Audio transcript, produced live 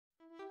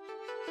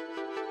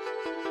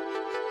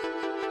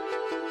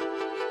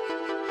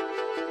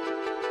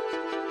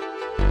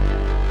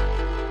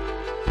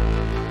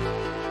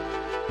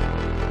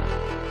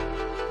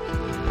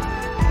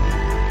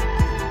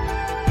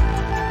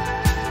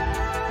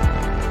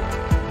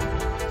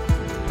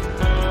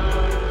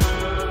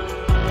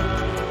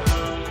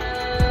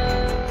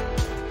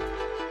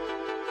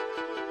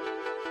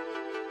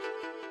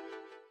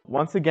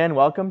once again,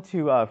 welcome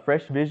to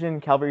Fresh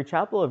Vision Calvary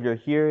Chapel. If you're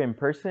here in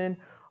person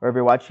or if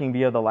you're watching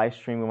via the live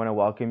stream, we want to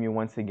welcome you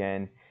once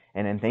again.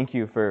 And then thank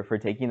you for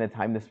taking the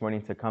time this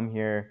morning to come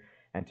here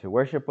and to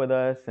worship with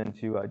us and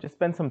to just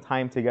spend some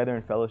time together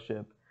in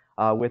fellowship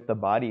with the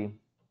body.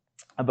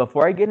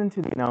 Before I get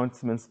into the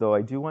announcements, though,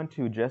 I do want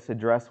to just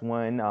address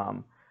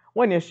one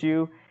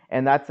issue,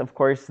 and that's, of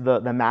course, the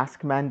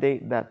mask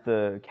mandate that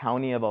the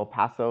county of El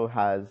Paso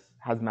has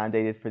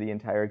mandated for the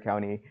entire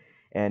county.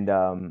 And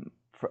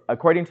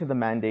according to the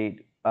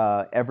mandate,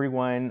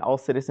 all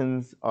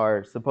citizens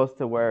are supposed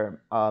to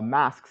wear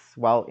masks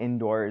while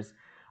indoors.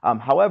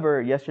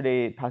 However,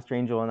 yesterday, Pastor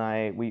Angel and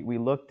I, we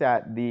looked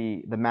at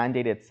the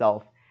mandate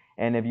itself.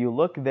 And if you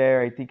look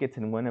there, I think it's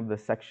in one of the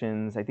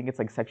sections, I think it's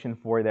like section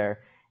 4 there,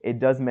 it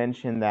does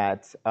mention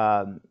that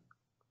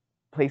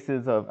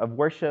places of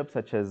worship,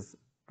 such as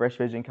Fresh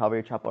Vision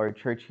Calvary Chapel, our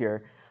church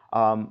here,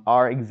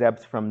 are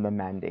exempt from the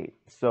mandate.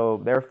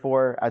 So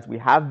therefore, as we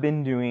have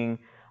been doing,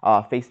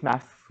 face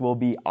masks will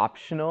be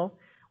optional.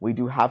 We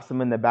do have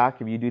some in the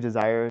back if you do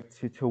desire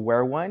to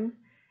wear one.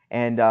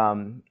 And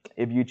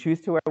if you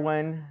choose to wear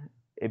one,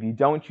 if you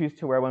don't choose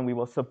to wear one, we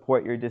will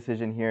support your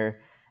decision here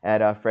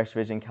at Fresh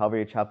Vision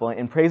Calvary Chapel.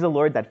 And praise the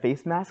Lord that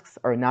face masks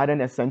are not an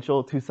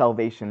essential to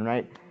salvation,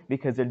 right?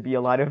 Because there'd be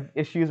a lot of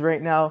issues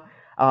right now,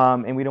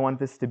 and we don't want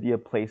this to be a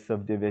place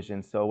of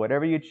division. So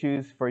whatever you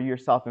choose for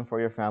yourself and for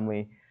your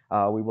family,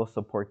 we will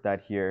support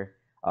that here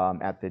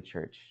at the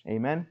church.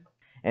 Amen?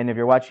 And if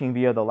you're watching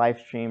via the live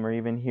stream or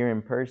even here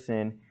in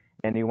person,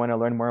 and you want to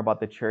learn more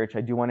about the church,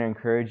 I do want to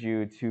encourage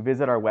you to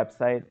visit our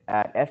website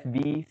at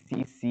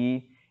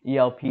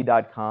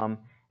FVCCELP.com,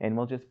 and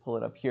we'll just pull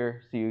it up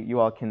here so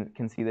you all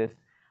can see this.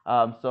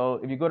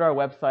 So if you go to our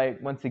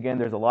website, once again,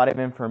 there's a lot of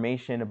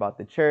information about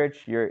the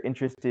church. You're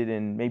interested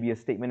in maybe a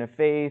statement of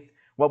faith,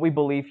 what we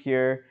believe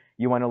here.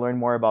 You want to learn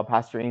more about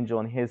Pastor Angel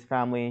and his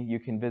family,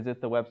 you can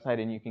visit the website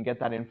and you can get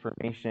that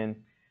information.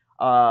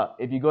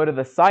 If you go to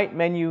the site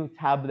menu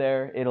tab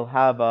there, it'll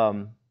have,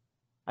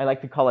 I like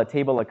to call it a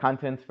table of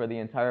contents for the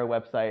entire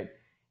website.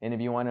 And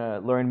if you want to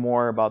learn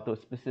more about those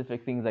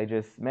specific things I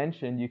just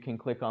mentioned, you can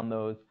click on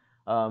those.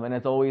 And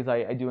as always,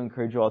 I do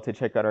encourage you all to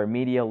check out our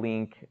media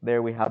link.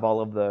 There we have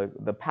all of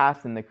the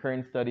past and the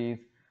current studies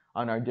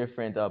on our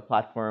different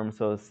platforms.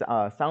 So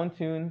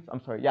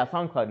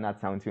SoundCloud, not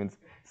SoundTunes.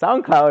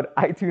 SoundCloud,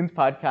 iTunes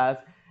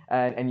podcast,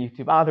 and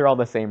YouTube. They're all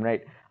the same,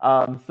 right?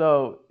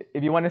 So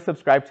if you want to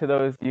subscribe to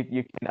those,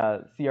 you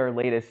can see our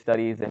latest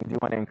studies, and do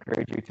want to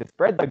encourage you to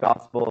spread the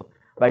gospel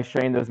by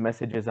sharing those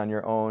messages on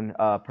your own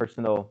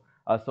personal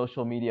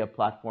social media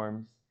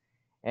platforms.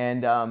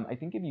 And I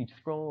think if you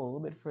scroll a little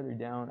bit further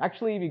down,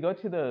 actually, if you go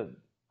to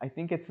I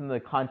think it's in the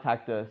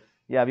contact us.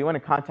 Yeah, if you want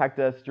to contact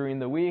us during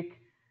the week,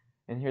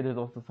 and here there's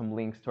also some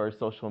links to our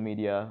social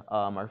media,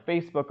 our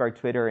Facebook, our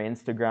Twitter, our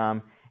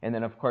Instagram, and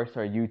then of course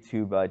our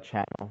YouTube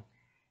channel.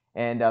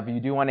 And if you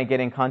do want to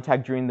get in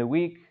contact during the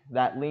week,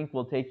 that link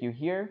will take you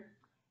here,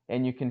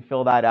 and you can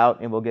fill that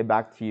out, and we'll get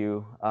back to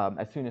you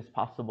as soon as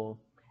possible.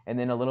 And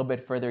then a little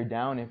bit further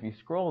down, if you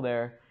scroll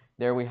there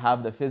we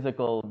have the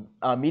physical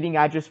meeting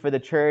address for the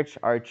church,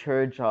 our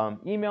church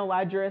email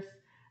address,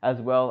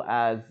 as well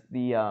as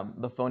the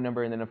phone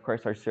number, and then of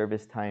course our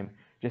service time,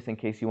 just in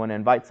case you want to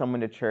invite someone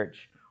to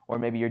church, or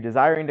maybe you're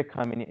desiring to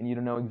come and you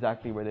don't know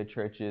exactly where the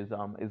church is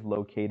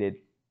located.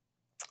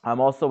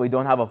 Also, we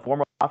don't have a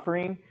formal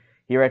offering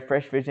here at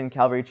Fresh Vision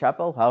Calvary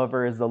Chapel.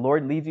 However, as the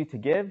Lord leads you to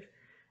give,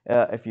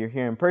 if you're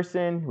here in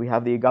person, we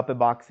have the agape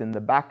box in the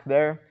back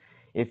there.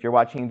 If you're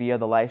watching via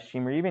the live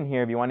stream, or even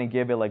here, if you want to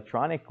give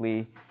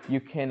electronically,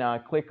 you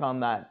can click on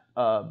that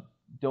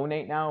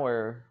donate now,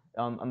 or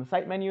on the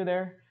site menu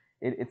there,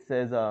 it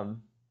says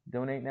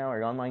donate now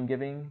or online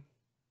giving,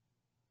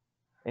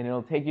 and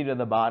it'll take you to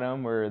the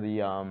bottom where the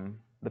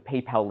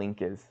PayPal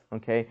link is.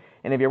 Okay,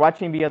 and if you're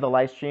watching via the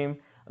live stream,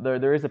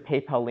 there is a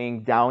PayPal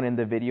link down in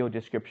the video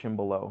description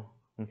below.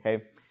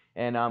 Okay,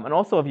 and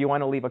also if you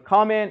want to leave a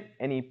comment,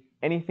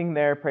 anything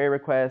there, prayer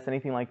requests,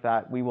 anything like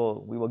that, we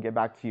will get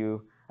back to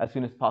you as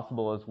soon as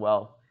possible as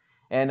well.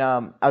 And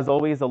as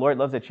always, the Lord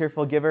loves a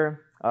cheerful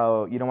giver.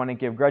 You don't want to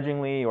give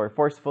grudgingly or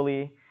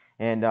forcefully.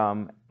 And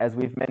as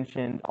we've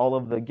mentioned, all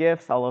of the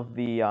gifts, all of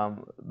the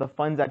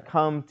funds that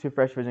come to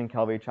Fresh Vision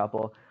Calvary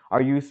Chapel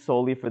are used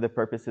solely for the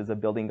purposes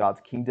of building God's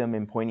kingdom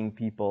and pointing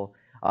people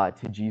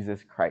to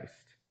Jesus Christ.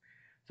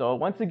 So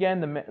once again,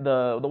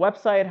 the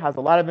website has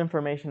a lot of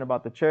information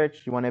about the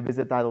church. You want to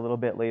visit that a little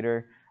bit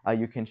later,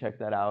 you can check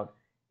that out.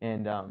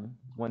 And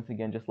once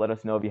again, just let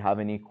us know if you have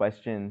any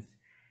questions.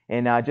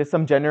 And just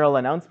some general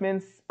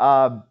announcements.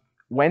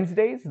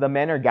 Wednesdays, the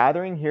men are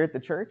gathering here at the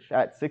church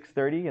at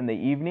 6:30 in the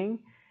evening.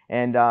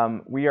 And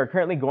we are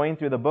currently going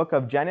through the book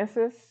of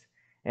Genesis.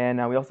 And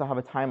we also have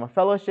a time of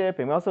fellowship.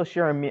 And we also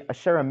share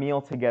a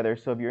meal together.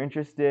 So if you're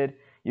interested,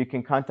 you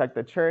can contact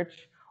the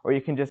church, or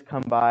you can just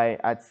come by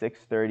at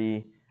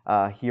 6:30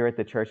 here at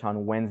the church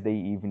on Wednesday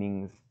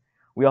evenings.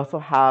 We also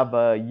have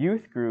a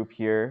youth group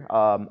here,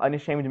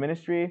 Unashamed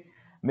Ministry,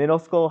 middle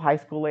school, high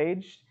school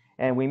aged.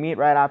 And we meet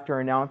right after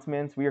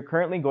announcements. We are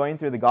currently going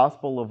through the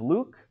Gospel of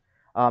Luke.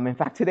 In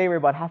fact, today we're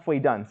about halfway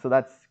done, so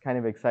that's kind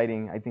of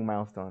exciting, I think,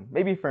 milestone.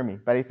 Maybe for me,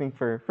 but I think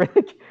for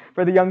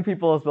the young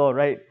people as well,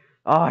 right?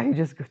 Oh, he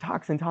just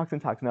talks and talks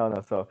and talks.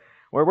 No. So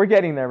we're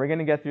getting there. We're going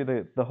to get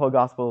through the whole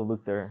Gospel of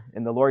Luke there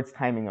in the Lord's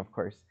timing, of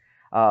course.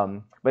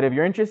 But if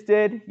you're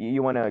interested,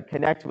 you want to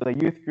connect with a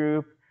youth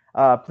group,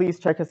 please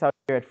check us out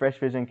here at Fresh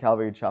Vision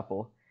Calvary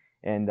Chapel,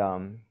 and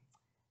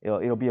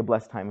it'll be a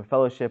blessed time of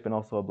fellowship and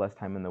also a blessed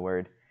time in the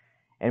Word.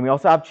 And we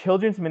also have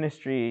children's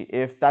ministry.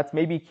 If that's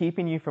maybe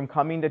keeping you from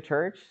coming to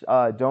church,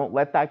 don't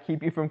let that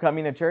keep you from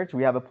coming to church.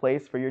 We have a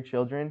place for your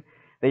children.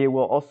 They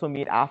will also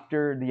meet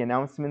after the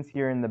announcements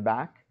here in the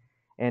back.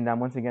 And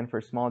once again,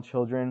 for small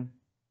children.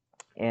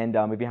 And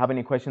if you have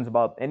any questions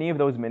about any of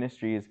those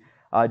ministries,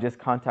 just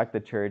contact the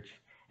church,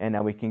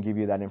 and we can give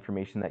you that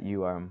information that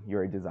you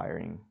are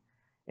desiring.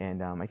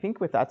 And I think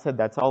with that said,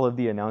 that's all of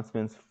the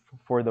announcements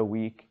for the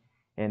week.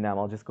 And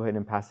I'll just go ahead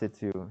and pass it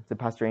to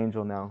Pastor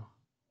Angel now.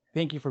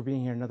 Thank you for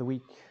being here another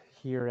week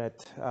here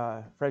at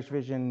Fresh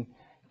Vision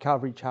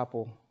Calvary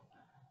Chapel,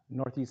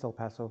 Northeast El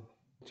Paso.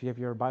 If you have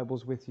your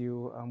Bibles with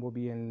you, we'll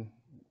be in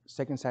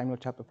 2 Samuel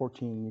chapter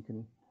 14. You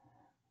can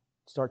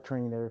start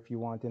turning there if you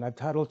want. And I've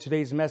titled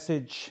today's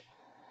message,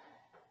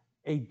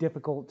 A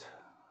Difficult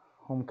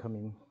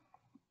Homecoming.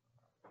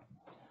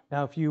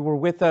 Now, if you were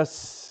with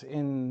us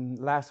in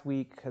last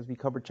week as we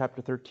covered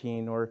chapter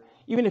 13, or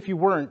even if you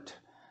weren't,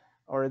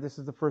 or this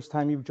is the first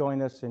time you've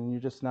joined us and you're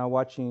just now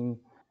watching,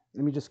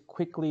 let me just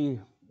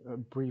quickly,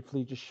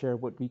 briefly just share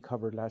what we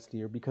covered last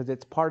year, because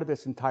it's part of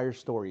this entire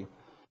story.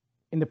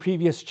 In the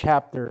previous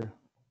chapter,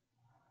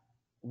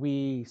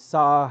 we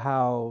saw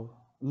how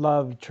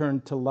love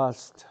turned to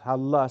lust, how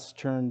lust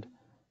turned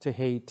to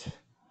hate,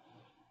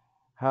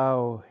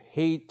 how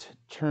hate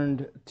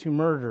turned to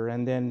murder,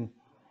 and then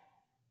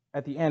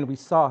at the end, we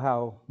saw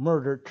how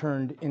murder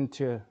turned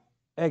into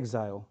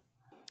exile.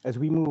 As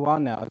we move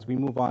on now, as we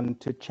move on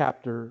to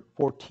chapter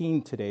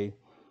 14 today,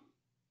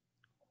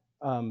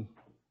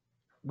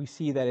 we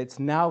see that it's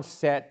now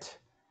set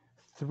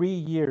 3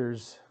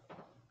 years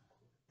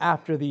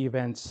after the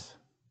events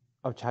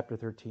of chapter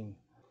 13.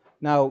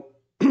 Now,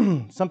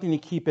 something to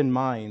keep in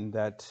mind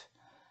that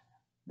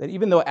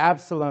even though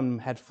Absalom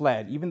had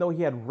fled, even though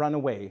he had run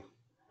away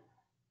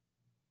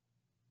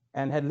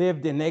and had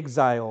lived in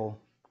exile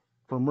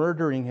for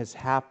murdering his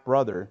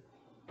half-brother,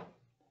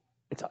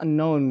 it's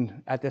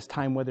unknown at this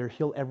time whether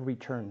he'll ever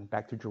return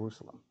back to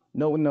Jerusalem.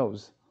 No one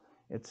knows.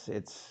 It's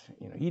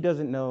he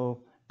doesn't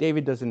know.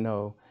 David doesn't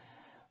know.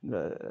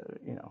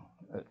 The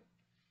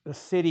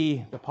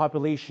city, the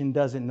population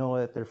doesn't know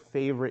that their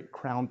favorite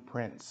crown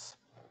prince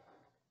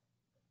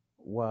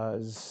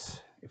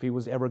if he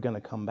was ever going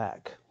to come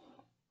back.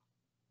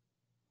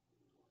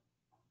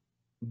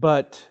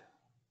 But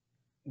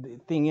the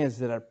thing is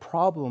that a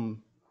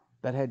problem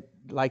that had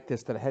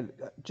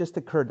just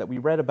occurred, that we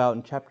read about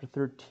in chapter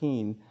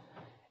 13,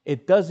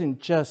 it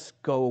doesn't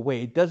just go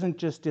away. It doesn't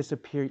just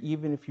disappear,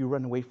 even if you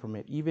run away from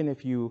it, even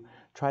if you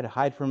try to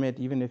hide from it,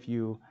 even if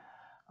you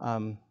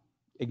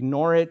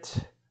ignore it,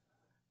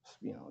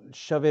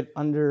 shove it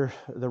under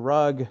the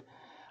rug.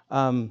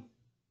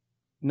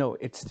 No,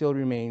 it still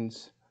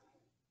remains,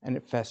 and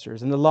it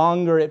festers. And the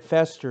longer it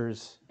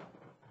festers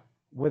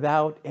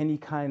without any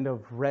kind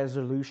of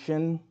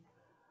resolution,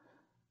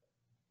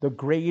 the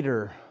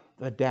greater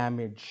the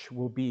damage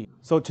will be.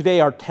 So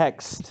today our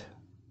text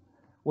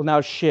will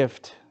now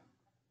shift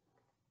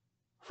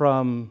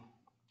from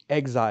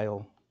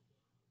exile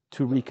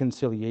to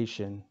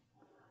reconciliation,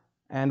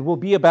 and will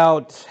be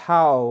about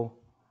how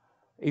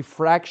a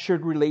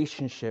fractured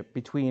relationship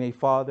between a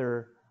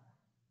father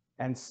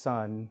and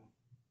son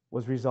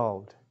was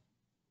resolved,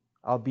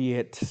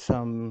 albeit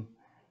some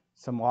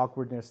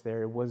awkwardness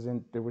there.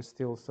 There was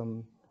still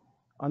some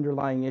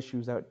underlying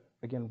issues that,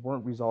 again,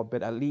 weren't resolved,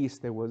 but at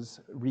least there was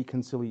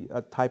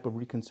a type of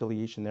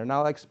reconciliation there.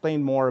 Now I'll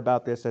explain more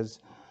about this as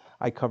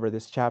I cover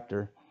this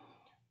chapter.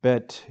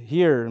 But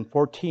here in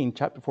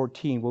chapter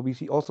 14, we'll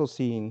be also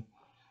seeing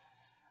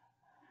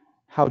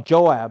how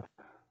Joab,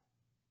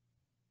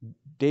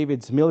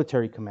 David's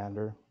military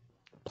commander,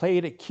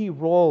 played a key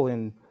role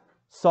in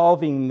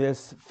solving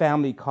this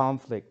family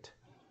conflict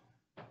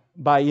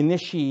by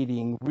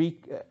initiating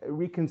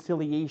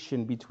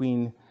reconciliation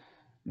between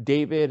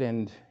David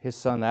and his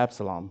son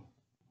Absalom.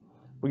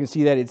 We can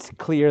see that it's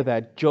clear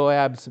that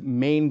Joab's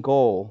main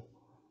goal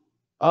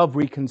of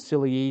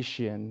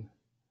reconciliation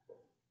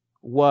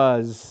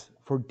was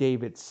for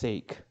David's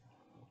sake.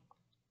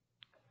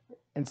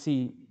 And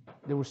see,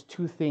 there was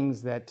two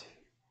things that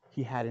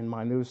he had in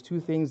mind. There was a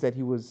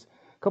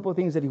couple of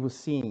things that he was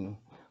seeing.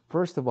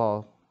 First of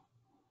all,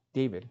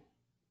 David.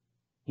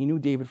 He knew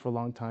David for a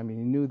long time, and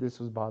he knew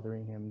this was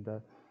bothering him.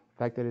 The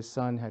fact that his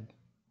son had,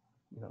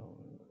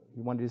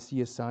 he wanted to see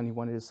his son. He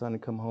wanted his son to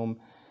come home.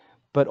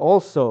 But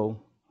also,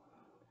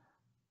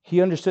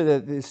 he understood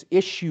that this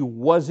issue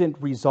wasn't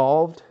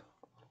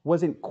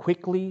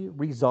quickly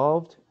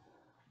resolved.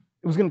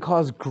 It was going to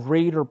cause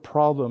greater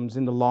problems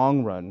in the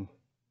long run,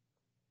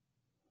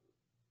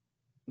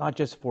 not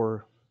just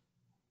for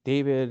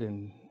David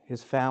and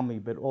his family,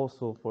 but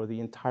also for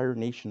the entire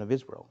nation of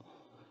Israel.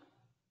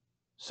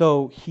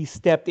 So he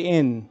stepped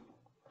in,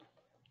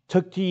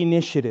 took the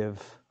initiative,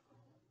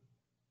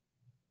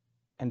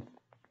 and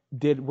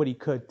did what he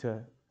could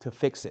to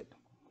fix it.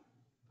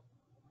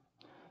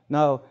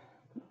 Now,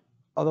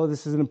 although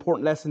this is an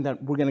important lesson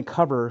that we're going to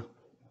cover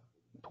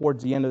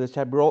towards the end of this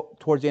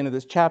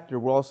chapter,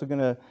 we're also going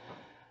to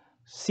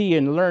see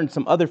and learn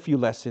some other few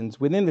lessons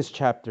within this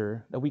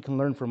chapter that we can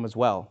learn from as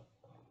well.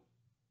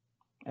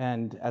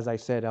 And as I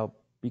said, I'll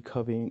be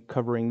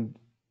covering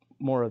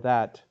more of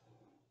that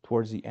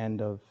towards the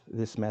end of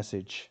this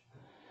message.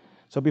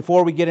 So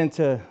before we get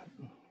into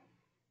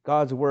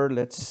God's word,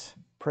 let's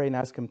pray and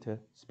ask him to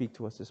speak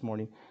to us this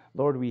morning.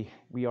 Lord,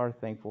 we are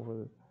thankful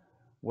for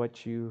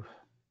what you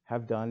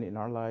have done in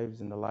our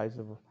lives, in the lives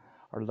of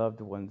our loved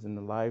ones, in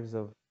the lives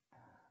of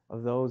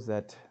those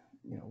that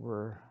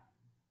were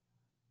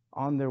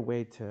on their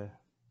way to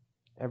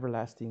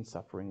everlasting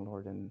suffering,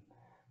 Lord. And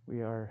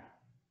we are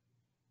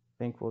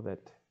thankful that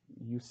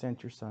you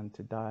sent your Son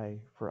to die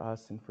for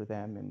us and for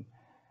them, and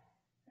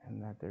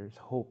that there's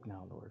hope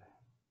now, Lord.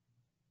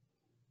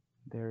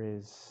 There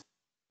is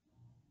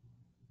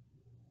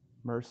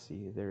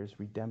mercy, there is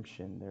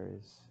redemption, there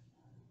has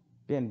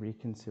been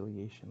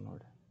reconciliation,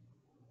 Lord.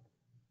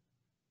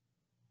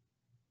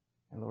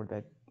 And Lord,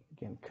 that,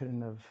 again,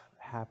 couldn't have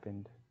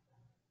happened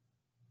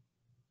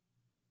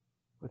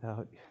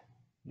without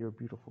your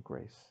beautiful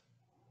grace,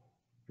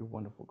 your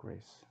wonderful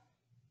grace.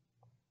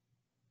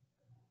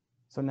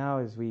 So now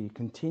as we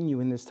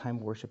continue in this time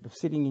of worship, of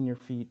sitting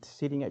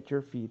at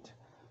your feet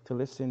to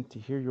listen, to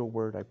hear your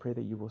word, I pray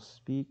that you will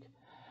speak,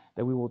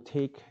 that we will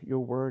take your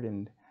word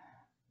and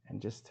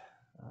just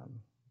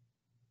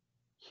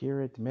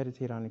hear it,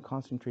 meditate on it,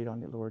 concentrate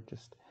on it, Lord,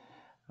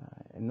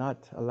 and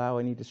not allow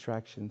any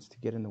distractions to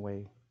get in the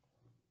way.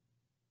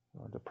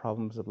 The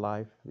problems of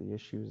life, the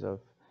issues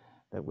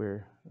that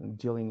we're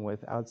dealing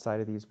with outside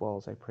of these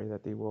walls, I pray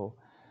that they will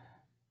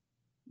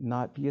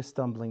not be a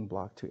stumbling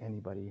block to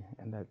anybody,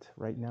 and that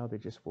right now they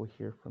just will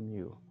hear from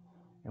you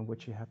and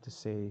what you have to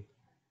say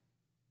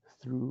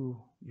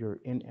through your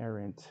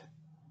inerrant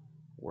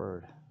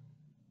word.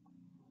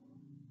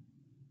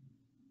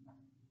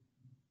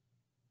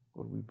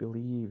 Lord, we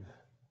believe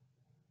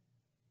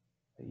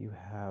that you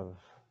have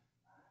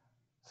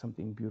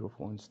something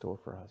beautiful in store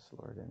for us,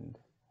 Lord, and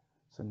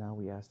so now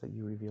we ask that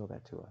you reveal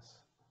that to us.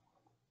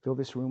 Fill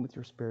this room with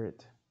your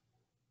Spirit.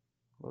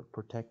 Lord,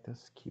 protect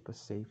us, keep us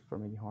safe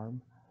from any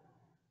harm,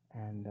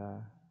 and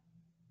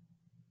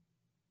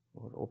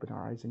Lord, open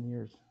our eyes and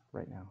ears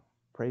right now.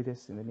 Pray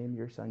this in the name of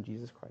your Son,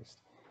 Jesus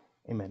Christ.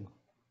 Amen.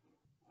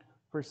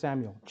 1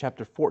 Samuel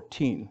chapter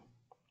 14.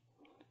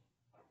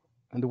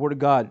 And the word of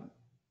God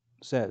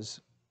says,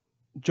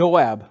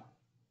 Joab,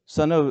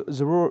 son of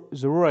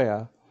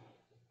Zeruiah,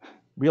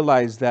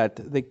 realized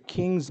that the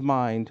king's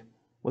mind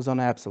was on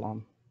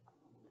Absalom.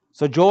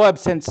 So Joab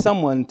sent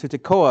someone to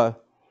Tekoa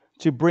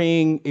to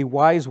bring a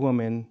wise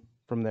woman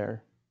from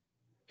there.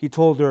 He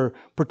told her,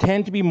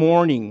 pretend to be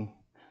mourning,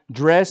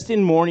 dressed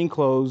in mourning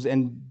clothes,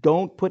 and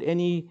don't put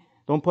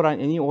on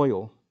any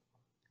oil.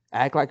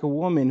 Act like a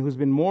woman who's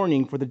been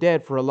mourning for the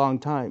dead for a long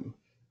time.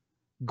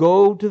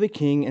 Go to the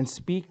king and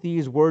speak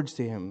these words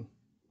to him.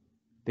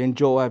 Then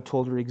Joab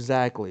told her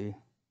exactly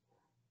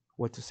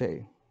what to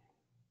say.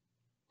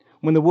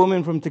 When the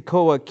woman from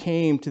Tekoa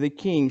came to the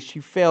king, she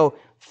fell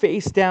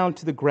face down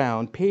to the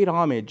ground, paid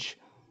homage,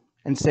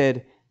 and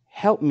said,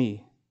 help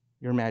me,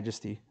 your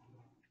majesty.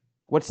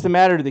 What's the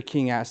matter? The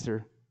king asked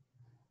her.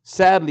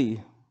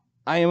 Sadly,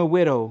 I am a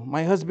widow.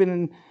 My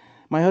husband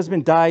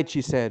died,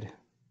 she said.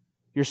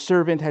 Your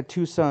servant had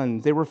 2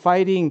 sons. They were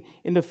fighting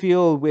in the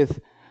field with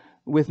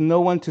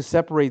no one to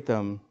separate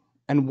them,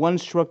 and one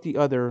struck the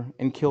other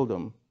and killed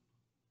him.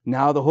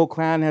 Now the whole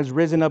clan has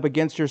risen up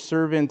against your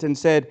servant and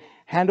said,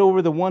 hand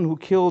over the one who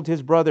killed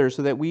his brother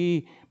so that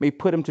we may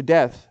put him to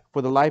death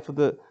for the life of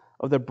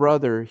the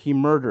brother he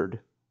murdered.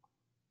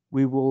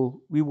 We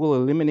will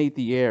eliminate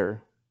the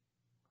heir.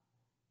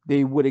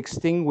 They would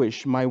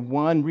extinguish my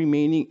one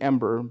remaining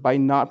ember by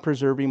not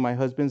preserving my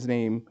husband's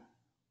name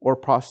or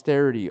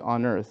posterity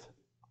on earth.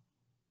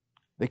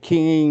 The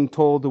king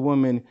told the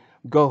woman,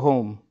 go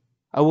home.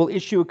 I will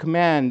issue a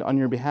command on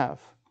your behalf.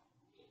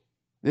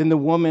 Then the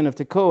woman of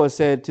Tekoa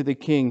said to the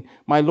king,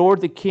 my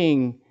lord the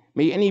king,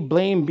 may any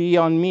blame be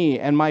on me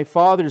and my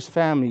father's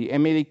family,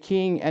 and may the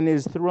king and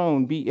his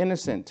throne be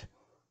innocent.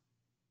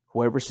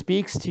 Whoever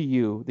speaks to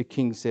you, the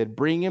king said,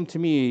 bring him to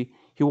me.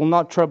 He will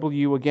not trouble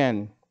you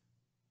again.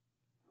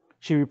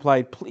 She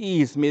replied,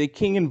 please, may the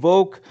king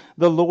invoke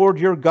the Lord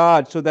your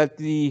God so that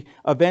the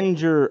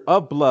avenger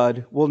of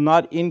blood will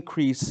not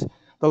increase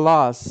the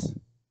loss,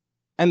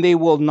 and they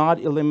will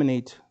not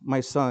eliminate my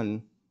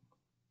son.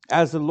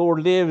 As the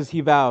Lord lives,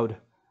 he vowed,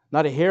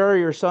 not a hair of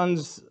your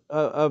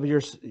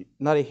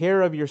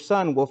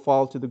son will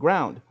fall to the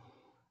ground.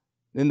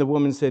 Then the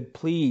woman said,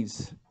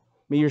 please,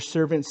 may your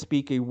servant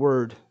speak a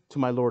word to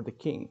my lord the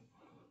king.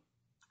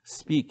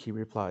 Speak, he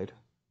replied.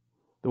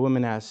 The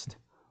woman asked,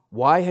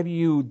 why have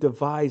you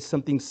devised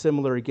something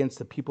similar against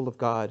the people of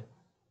God?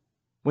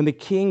 When the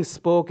king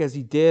spoke as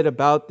he did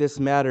about this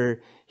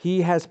matter,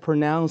 he has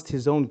pronounced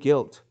his own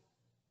guilt.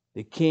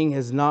 The king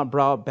has not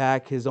brought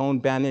back his own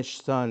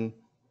banished son.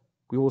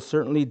 We will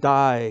certainly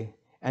die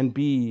and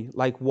be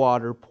like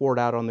water poured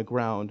out on the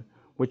ground,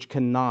 which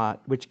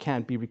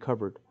can't be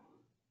recovered.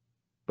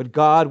 But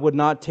God would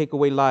not take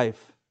away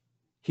life.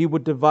 He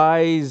would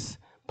devise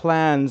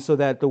plans so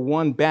that the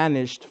one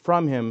banished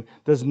from him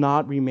does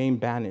not remain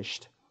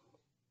banished.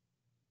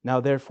 Now,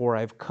 therefore,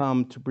 I have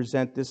come to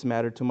present this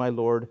matter to my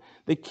lord,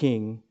 the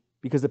king,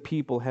 because the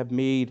people have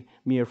made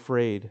me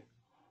afraid.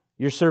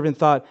 Your servant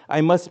thought, I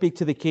must speak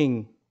to the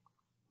king.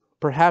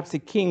 Perhaps the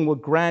king will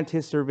grant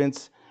his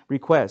servant's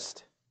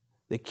request.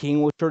 The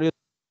king will surely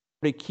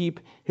keep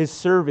his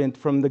servant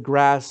from the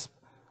grasp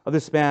of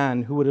this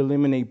man who would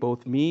eliminate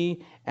both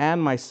me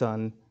and my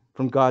son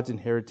from God's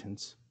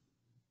inheritance.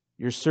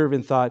 Your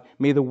servant thought,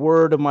 may the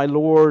word of my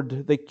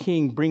lord the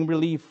king bring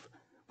relief.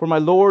 For my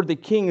lord the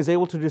king is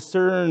able to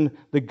discern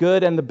the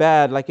good and the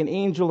bad like an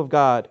angel of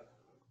God.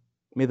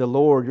 May the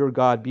Lord your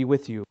God be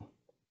with you.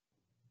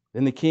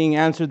 Then the king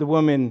answered the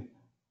woman,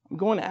 I'm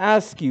going to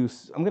ask you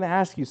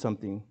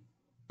something.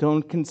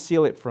 Don't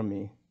conceal it from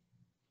me.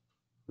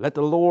 Let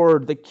the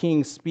Lord the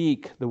king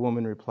speak, the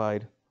woman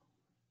replied.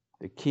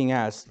 The king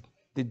asked,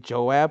 did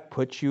Joab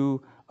put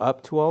you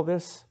up to all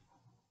this?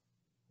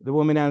 The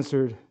woman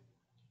answered,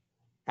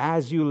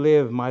 as you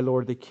live, my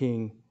lord the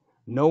king,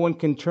 no one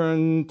can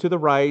turn to the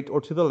right or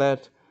to the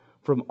left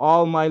from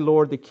all my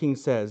lord the king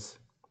says.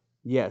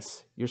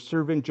 Yes, your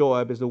servant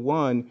Joab is the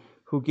one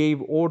who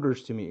gave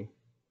orders to me.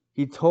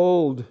 He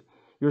told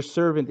your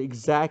servant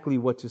exactly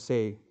what to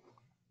say.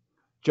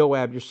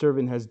 Joab, your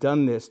servant, has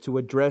done this to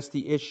address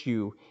the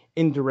issue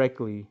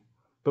indirectly.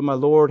 But my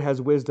Lord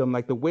has wisdom,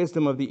 like the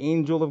wisdom of the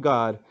angel of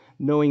God,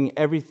 knowing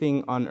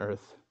everything on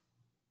earth.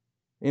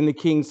 And the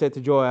king said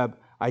to Joab,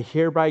 I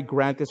hereby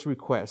grant this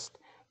request.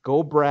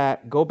 Go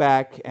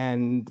back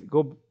and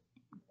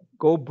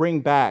go bring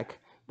back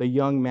the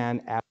young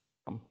man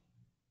Absalom.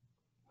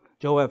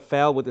 Joab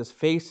fell with his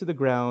face to the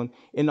ground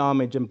in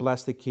homage and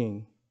blessed the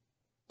king.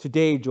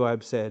 Today,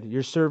 Joab said,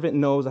 your servant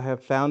knows I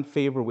have found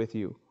favor with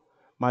you,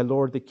 my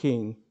lord the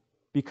king,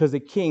 because the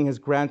king has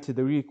granted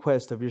the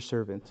request of your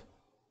servant.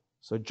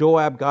 So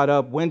Joab got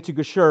up, went to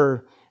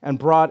Geshur, and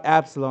brought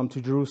Absalom to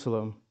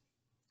Jerusalem.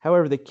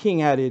 However, the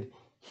king added,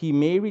 he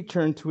may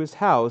return to his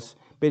house,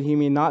 but he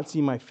may not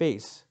see my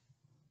face.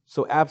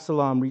 So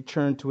Absalom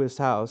returned to his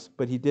house,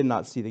 but he did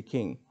not see the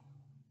king.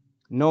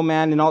 No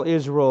man in all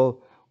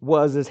Israel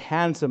was as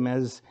handsome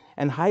as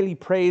and highly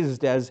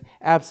praised as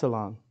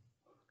Absalom.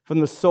 From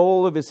the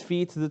sole of his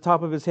feet to the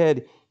top of his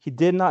head, he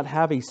did not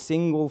have a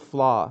single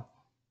flaw.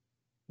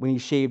 When he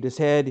shaved his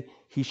head,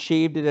 he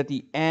shaved it at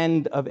the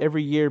end of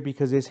every year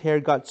because his hair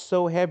got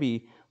so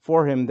heavy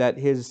for him that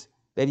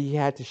he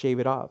had to shave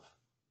it off.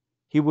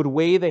 He would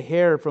weigh the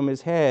hair from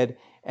his head,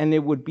 and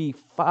it would be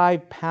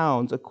 5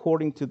 pounds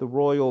according to the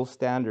royal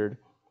standard.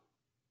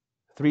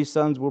 3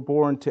 sons were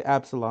born to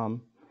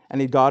Absalom,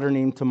 and a daughter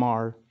named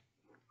Tamar,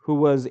 who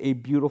was a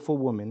beautiful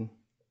woman.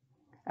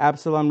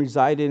 Absalom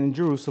resided in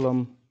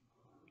Jerusalem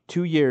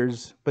 2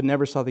 years, but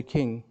never saw the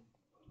king.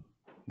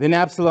 Then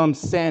Absalom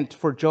sent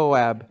for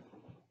Joab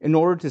in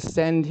order to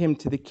send him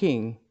to the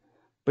king,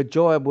 but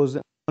Joab was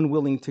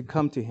unwilling to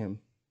come to him.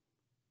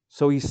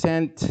 So he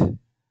sent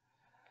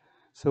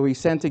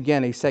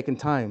again a second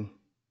time,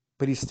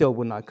 but he still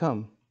would not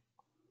come.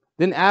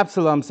 Then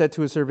Absalom said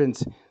to his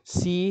servants,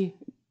 See,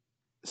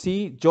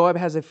 Joab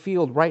has a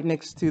field right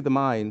next to the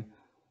mine,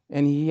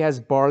 and he has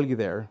barley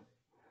there.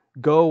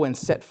 Go and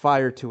set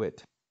fire to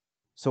it.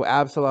 So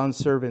Absalom's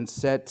servants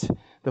set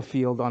the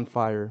field on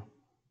fire.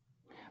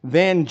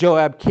 Then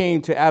Joab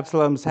came to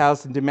Absalom's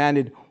house and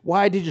demanded,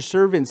 Why did your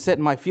servants set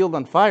my field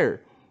on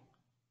fire?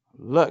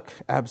 Look,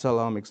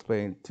 Absalom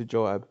explained to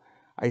Joab,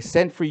 I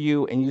sent for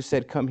you and you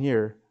said, Come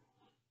here.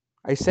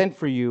 I sent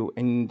for you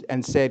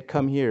and said,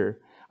 Come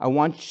here. I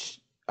want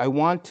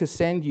to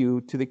send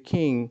you to the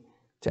king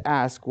to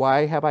ask,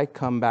 Why have I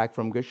come back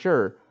from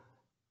Geshur?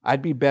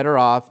 I'd be better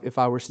off if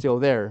I were still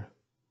there.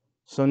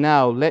 So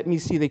now let me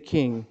see the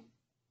king.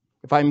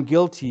 If I'm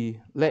guilty,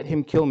 let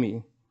him kill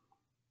me.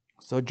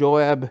 So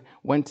Joab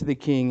went to the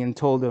king and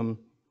told him,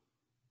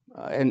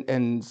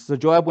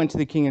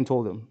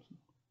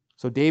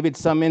 So David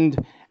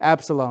summoned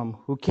Absalom,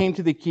 who came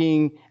to the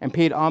king and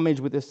paid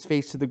homage with his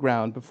face to the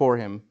ground before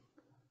him.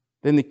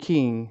 Then the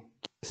king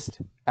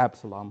kissed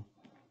Absalom.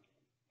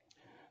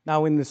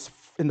 Now, in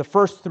the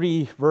first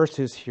 3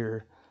 verses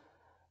here,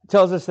 it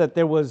tells us that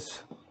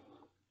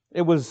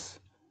it was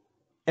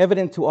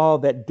evident to all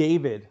that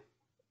David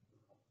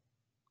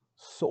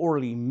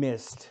sorely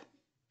missed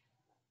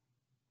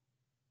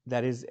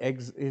his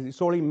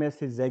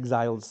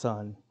exiled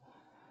son.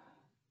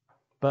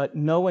 But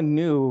no one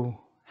knew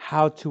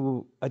how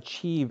to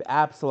achieve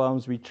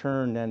Absalom's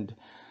return and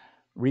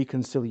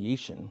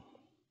reconciliation.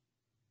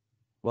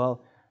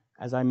 Well,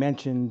 as I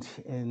mentioned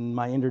in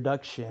my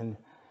introduction,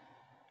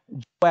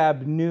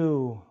 Joab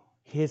knew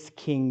his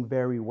king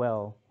very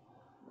well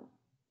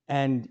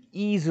and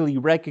easily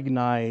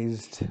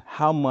recognized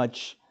how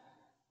much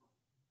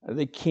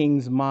the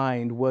king's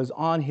mind was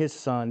on his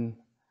son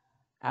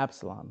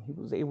Absalom. He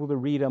was able to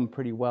read him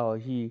pretty well.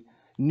 He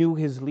knew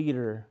his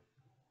leader,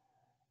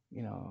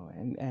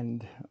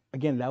 and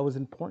again, that was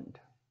important.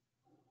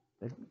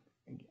 That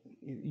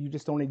you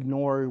just don't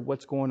ignore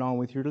what's going on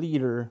with your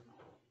leader.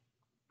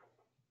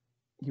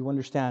 You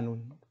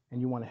understand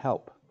and you want to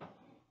help.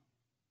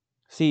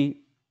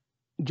 See,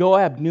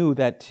 Joab knew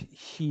that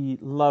he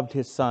loved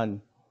his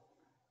son,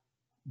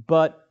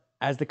 but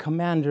as the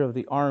commander of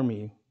the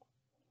army,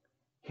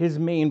 his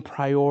main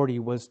priority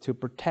was to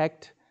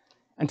protect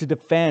and to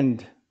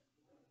defend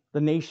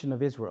the nation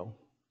of Israel.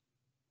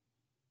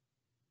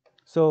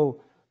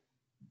 So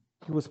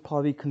he was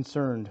probably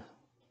concerned,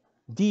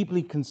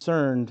 deeply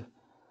concerned,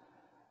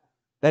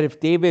 that if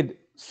David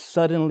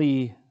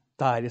suddenly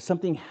died, if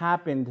something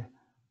happened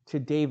to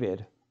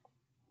David,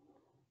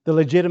 the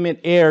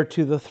legitimate heir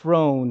to the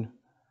throne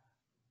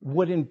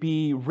wouldn't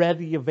be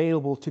readily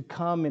available to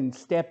come and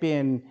step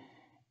in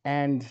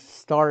and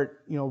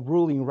start,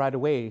 ruling right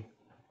away.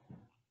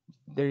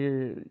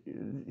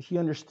 He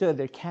understood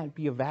there can't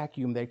be a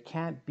vacuum. There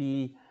can't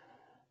be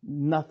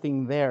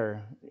nothing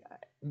there.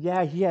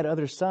 Yeah, he had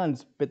other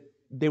sons, but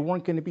they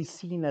weren't going to be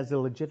seen as a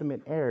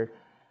legitimate heir.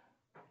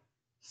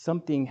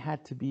 Something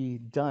had to be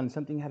done.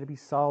 Something had to be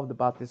solved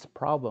about this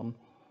problem.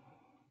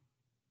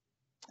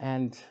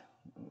 And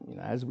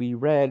as we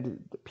read,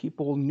 the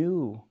people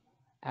knew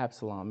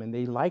Absalom and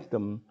they liked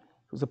him.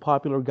 He was a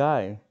popular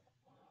guy.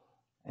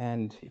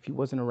 And if he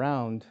wasn't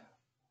around,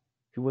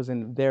 if he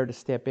wasn't there to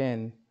step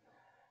in,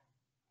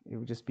 it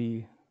would just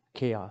be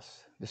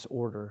chaos,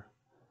 disorder.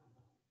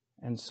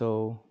 And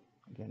so,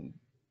 again,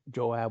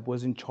 Joab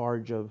was in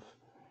charge of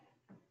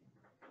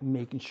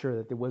making sure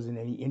that there wasn't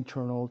any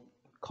internal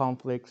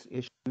conflicts,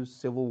 issues,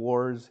 civil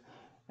wars,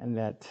 and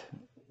that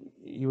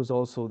he was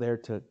also there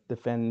to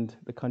defend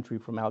the country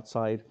from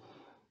outside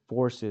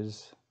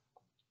forces.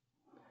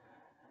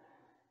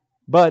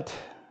 But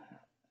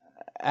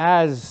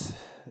as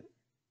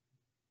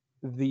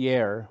the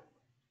heir,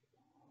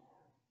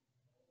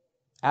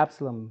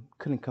 Absalom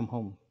couldn't come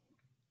home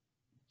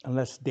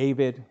unless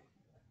David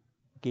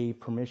gave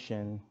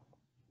permission.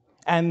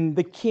 And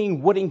the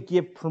king wouldn't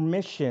give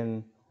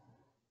permission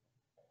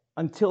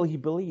until he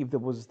believed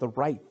it was the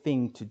right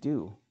thing to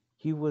do.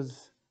 He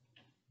was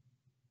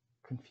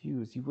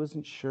confused. He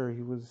wasn't sure.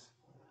 He was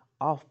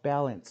off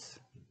balance.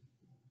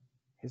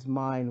 His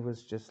mind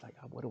was just like,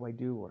 what do I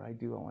do? What do I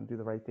do? I want to do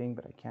the right thing,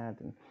 but I can't.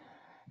 And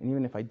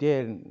even if I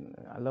did, and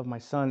I love my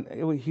son,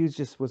 he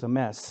just was a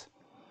mess.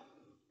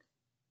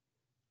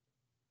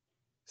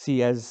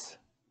 See, as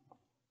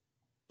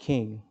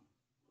king,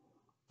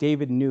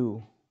 David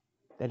knew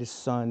that his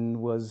son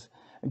was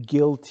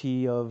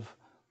guilty of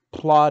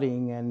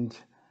plotting and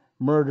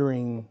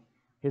murdering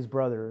his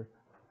brother.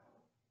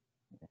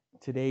 In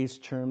today's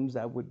terms,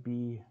 that would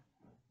be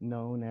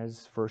known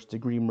as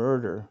first-degree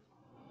murder.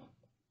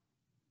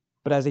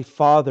 But as a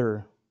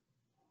father,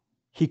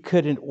 he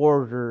couldn't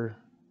order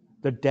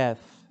the death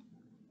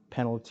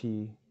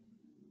penalty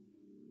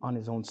on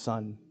his own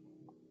son.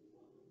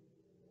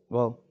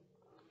 Well,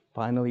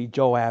 finally,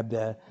 Joab,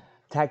 the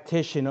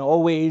tactician,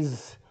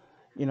 always,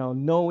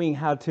 knowing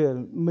how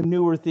to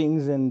maneuver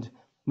things and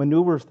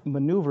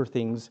maneuver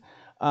things,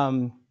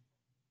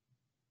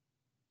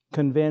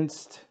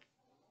 convinced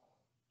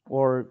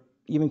or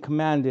even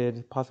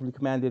possibly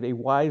commanded a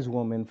wise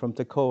woman from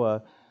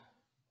Tekoa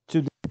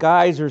to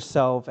disguise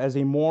herself as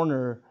a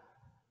mourner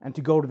and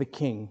to go to the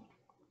king.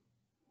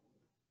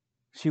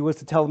 She was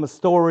to tell him a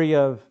story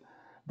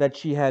that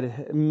he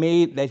had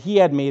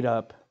made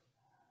up,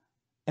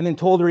 and then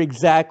told her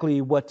exactly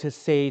what to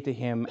say to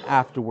him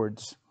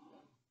afterwards.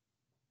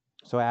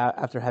 So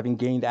after having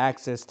gained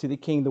access to the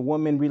king, the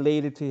woman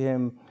related to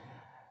him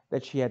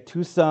that she had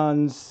two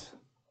sons,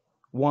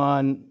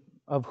 one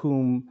of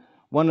whom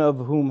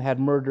had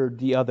murdered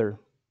the other.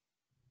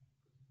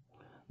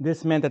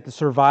 This meant that the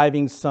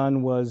surviving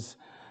son was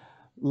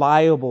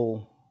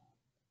liable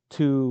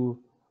to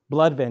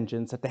blood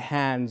vengeance at the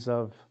hands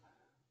of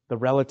the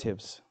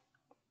relatives.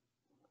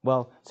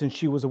 Well, since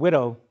she was a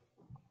widow,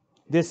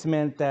 this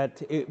meant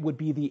that it would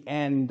be the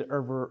end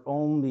of her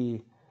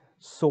only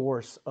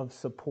source of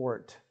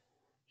support.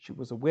 She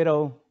was a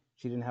widow.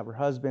 She didn't have her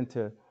husband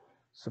to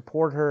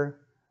support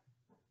her.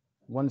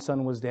 One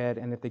son was dead,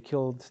 and if they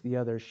killed the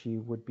other, she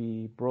would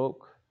be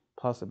broke,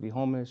 possibly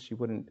homeless. She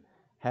wouldn't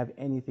have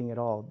anything at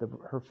all.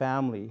 Her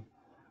family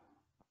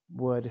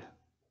would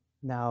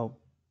now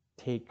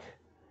take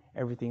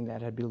everything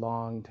that had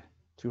belonged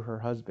to her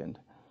husband.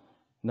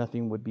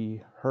 Nothing would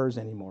be hers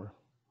anymore.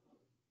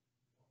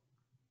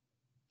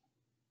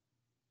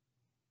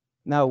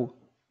 Now,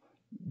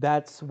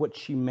 that's what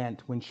she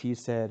meant when she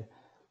said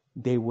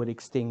they would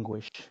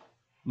extinguish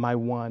my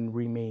one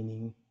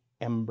remaining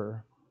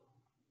ember.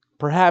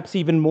 Perhaps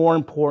even more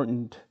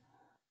important,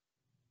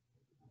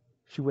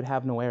 she would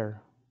have no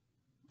heir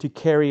to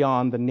carry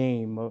on the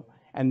name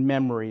and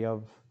memory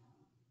of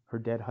her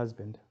dead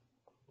husband.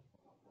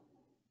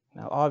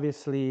 Now,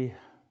 obviously,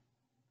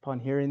 upon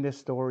hearing this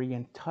story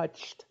and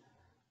touched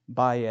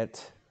by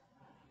it,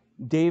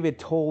 David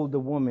told the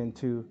woman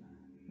to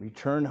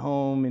return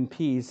home in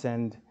peace,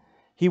 and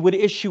he would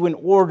issue an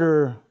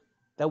order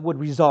that would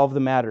resolve the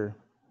matter.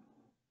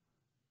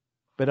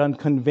 But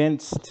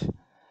unconvinced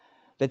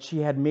that she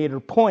had made her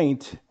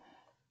point,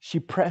 she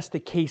pressed the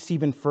case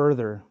even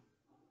further.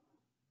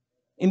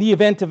 In the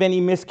event of any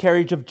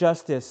miscarriage of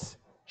justice,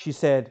 she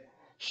said,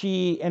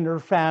 she and her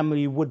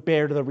family would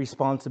bear the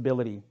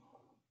responsibility.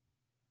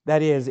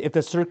 That is, if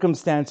the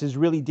circumstances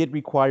really did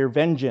require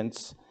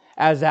vengeance,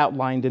 as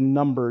outlined in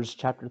Numbers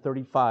chapter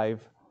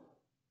 35,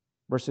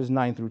 verses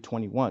 9 through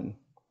 21.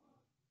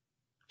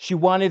 She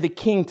wanted the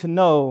king to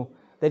know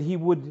that he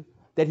wouldn't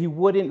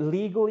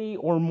legally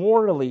or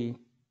morally,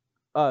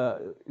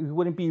 he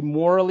wouldn't be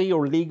morally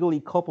or legally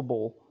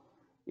culpable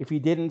if he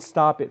didn't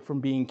stop it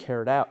from being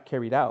carried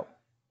out.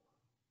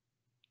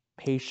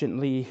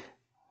 Patiently,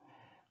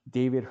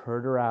 David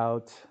heard her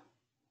out,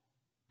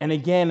 and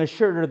again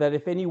assured her that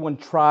if anyone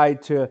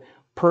tried to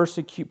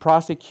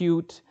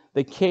prosecute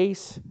the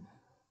case,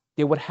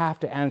 they would have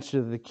to answer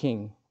to the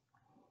king.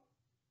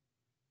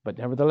 But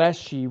nevertheless,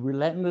 she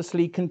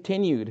relentlessly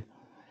continued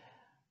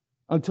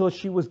until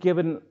she was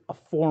given a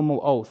formal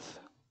oath.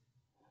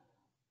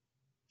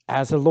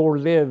 As the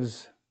Lord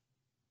lives,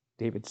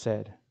 David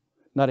said,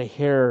 not a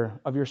hair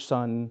of your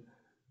son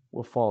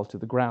will fall to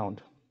the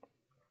ground.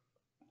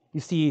 You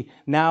see,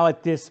 now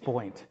at this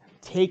point,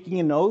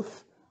 taking an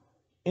oath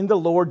in the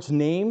Lord's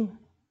name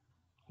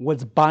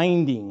was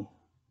binding,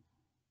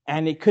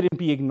 and it couldn't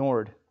be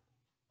ignored,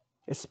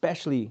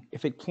 especially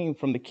if it came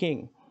from the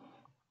king.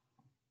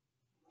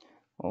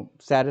 Well,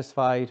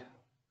 satisfied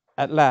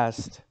at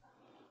last,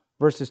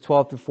 verses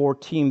 12 to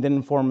 14 then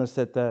inform us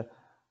that the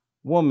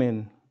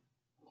woman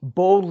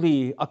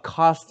boldly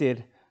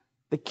accosted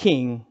the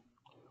king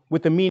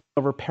with the meaning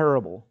of her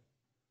parable.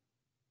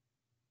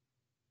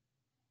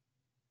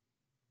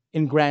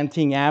 In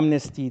granting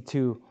amnesty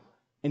to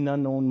an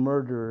unknown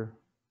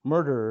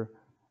murderer,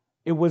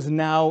 it was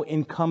now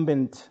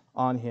incumbent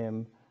on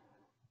him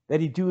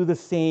that he do the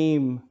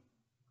same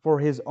for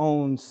his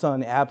own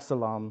son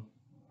Absalom.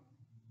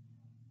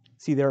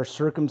 See, there are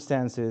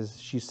circumstances,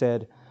 she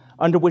said,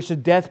 under which the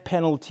death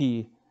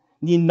penalty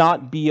need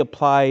not be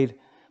applied,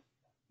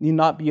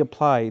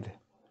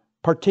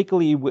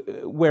 particularly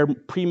where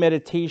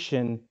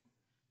premeditation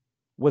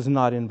was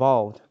not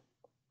involved.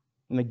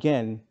 And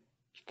again,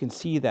 you can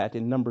see that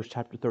in Numbers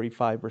chapter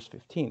 35, verse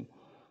 15.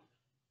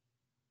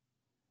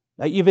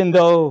 Now, even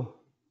though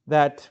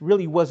that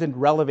really wasn't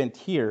relevant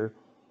here,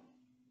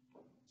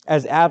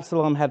 as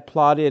Absalom had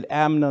plotted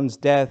Amnon's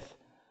death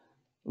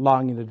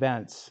long in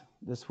advance.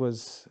 This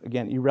was,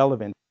 again,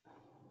 irrelevant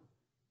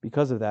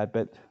because of that,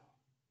 but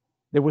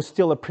there was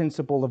still a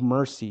principle of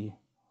mercy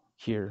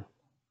here.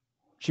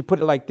 She put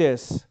it like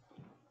this: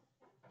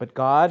 but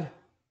God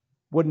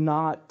would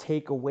not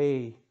take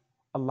away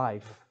a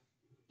life.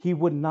 He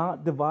would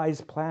not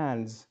devise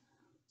plans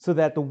so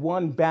that the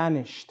one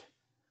banished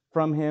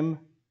from him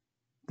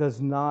does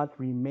not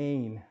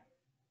remain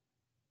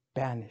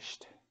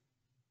banished.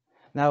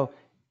 Now,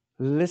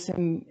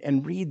 listen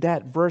and read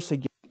that verse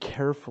again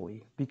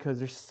carefully, because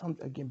there's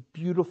something, again,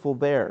 beautiful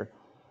there.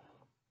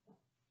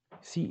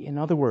 See, in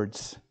other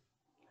words,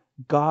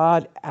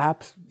 God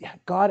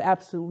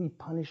absolutely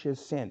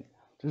punishes sin.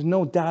 There's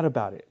no doubt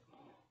about it.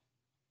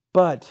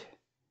 But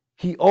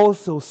he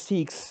also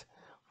seeks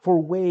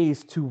for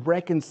ways to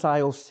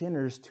reconcile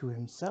sinners to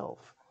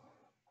himself.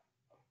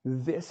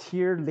 This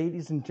here,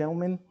 ladies and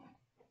gentlemen,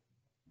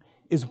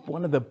 is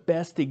one of the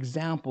best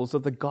examples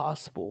of the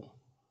gospel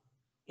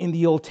in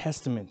the Old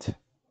Testament.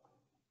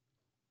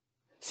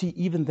 See,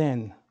 even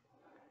then,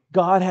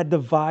 God had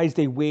devised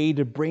a way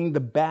to bring the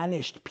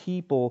banished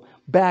people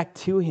back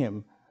to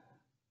him,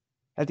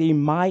 that they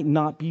might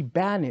not be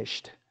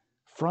banished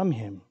from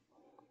him.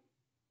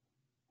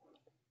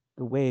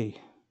 The way,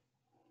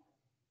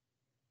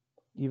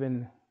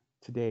 even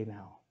today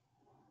now,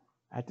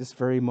 at this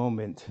very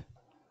moment,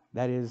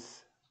 that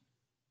is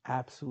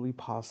absolutely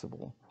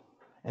possible.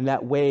 And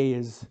that way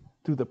is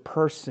through the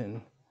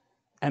person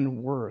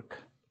and work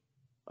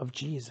of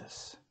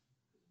Jesus,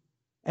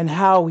 and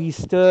how he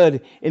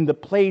stood in the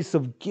place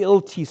of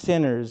guilty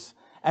sinners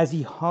as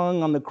he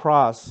hung on the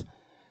cross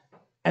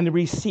and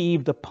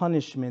received the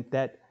punishment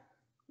that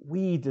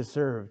we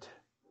deserved,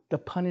 the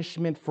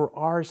punishment for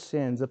our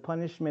sins, the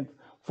punishment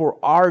for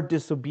our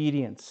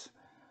disobedience,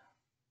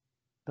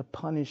 the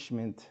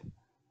punishment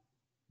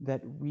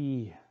that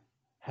we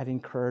had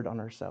incurred on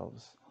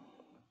ourselves.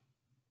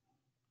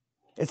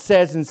 It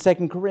says in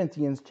 2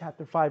 Corinthians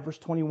chapter 5, verse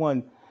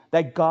 21,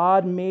 that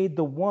God made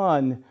the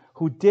one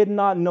who did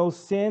not know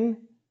sin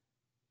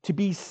to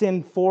be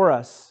sin for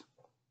us,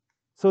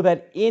 so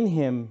that in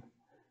him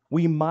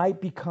we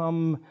might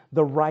become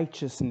the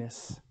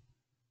righteousness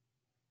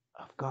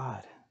of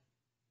God.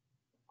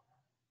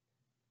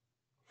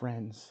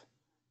 Friends,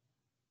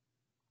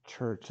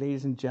 church,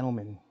 ladies and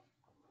gentlemen,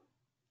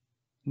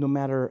 no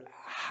matter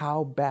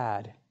how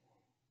bad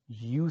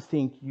you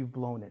think you've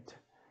blown it,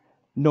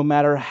 no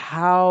matter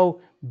how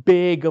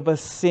big of a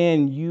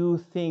sin you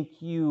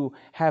think you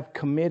have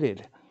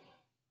committed,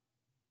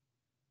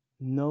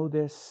 know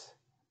this,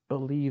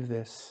 believe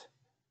this.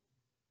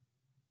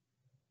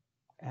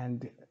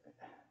 And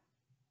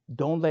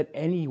don't let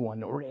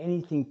anyone or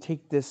anything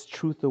take this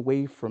truth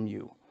away from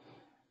you.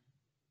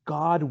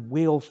 God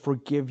will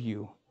forgive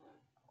you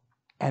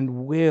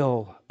and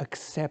will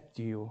accept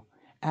you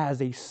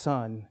as a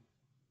son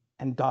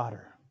and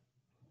daughter.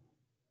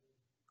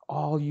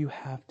 All you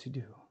have to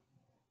do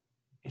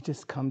is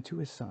just come to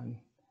his son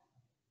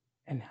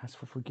and ask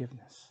for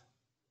forgiveness.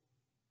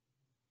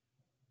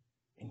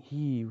 And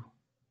he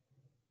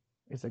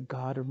is a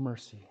God of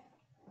mercy.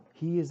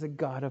 He is a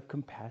God of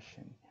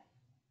compassion.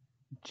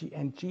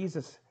 And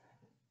Jesus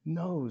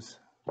knows.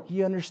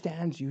 He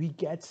understands you. He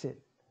gets it.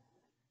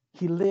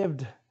 He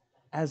lived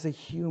as a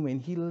human.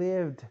 He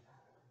lived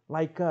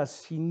like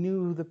us. He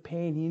knew the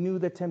pain. He knew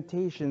the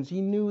temptations.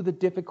 He knew the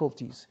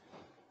difficulties.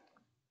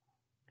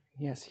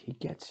 Yes, he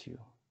gets you.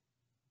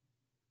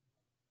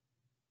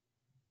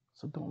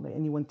 So don't let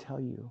anyone tell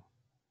you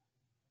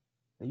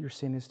that your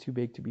sin is too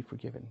big to be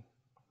forgiven.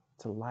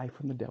 It's a lie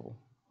from the devil.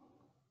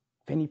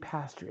 If any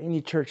pastor,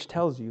 any church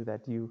tells you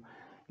that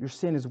your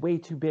sin is way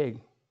too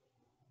big,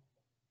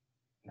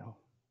 no,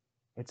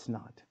 it's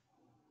not.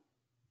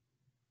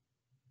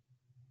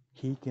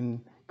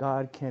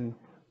 God can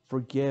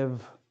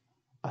forgive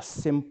a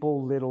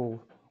simple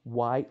little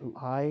white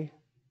lie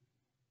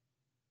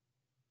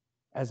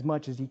as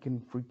much as he can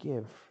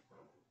forgive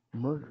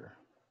murder.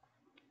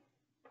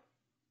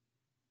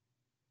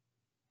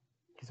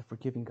 He's a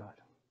forgiving God.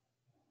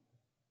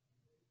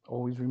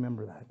 Always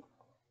remember that.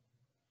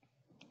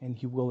 And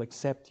he will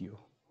accept you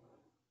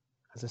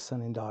as a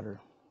son and daughter.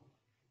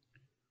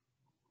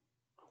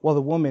 Well,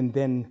 the woman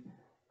then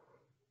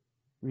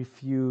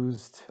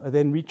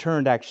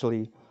returned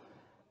actually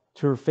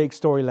to her fake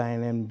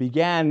storyline and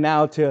began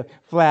now to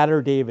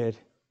flatter David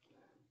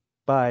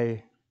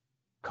by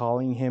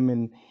calling him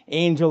an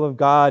angel of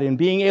God and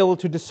being able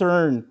to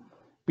discern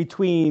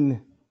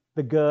between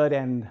the good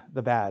and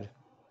the bad.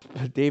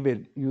 But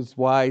David, he was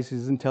wise,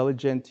 he's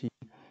intelligent,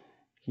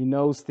 he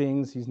knows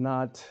things, he's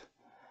not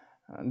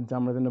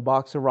dumber than a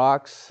box of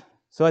rocks.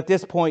 So at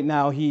this point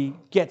now, he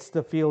gets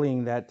the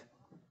feeling that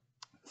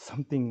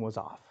something was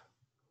off.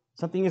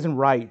 Something isn't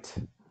right.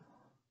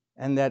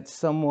 And that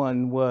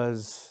someone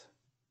was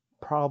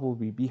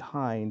probably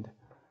behind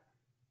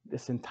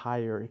this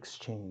entire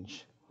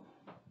exchange.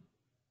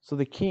 So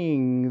the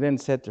king then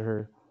said to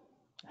her,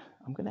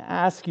 I'm going to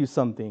ask you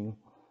something.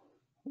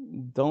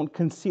 Don't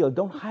conceal it.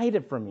 Don't hide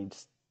it from me.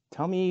 Just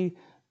tell me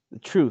the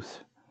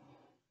truth.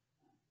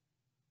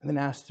 And then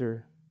asked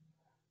her,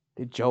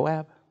 did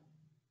Joab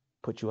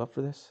put you up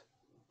for this?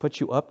 Put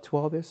you up to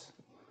all this?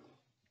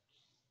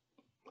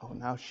 Oh,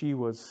 now she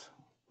was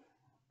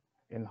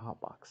in the hot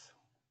box.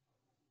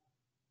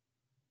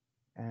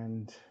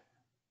 And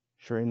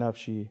sure enough,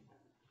 she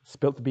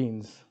spilt the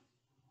beans.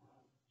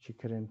 She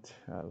couldn't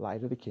lie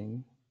to the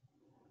king.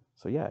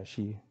 So yeah,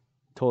 she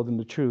told him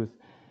the truth.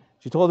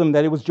 She told him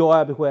that it was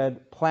Joab who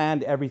had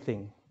planned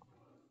everything,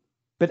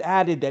 but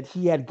added that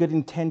he had good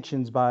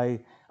intentions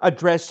by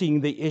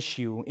addressing the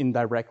issue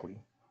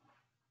indirectly,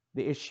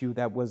 the issue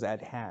that was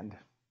at hand.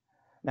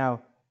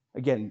 Now,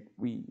 again,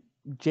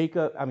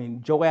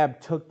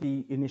 Joab took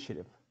the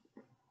initiative,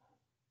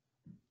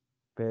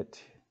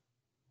 but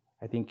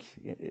I think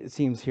it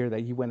seems here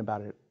that he went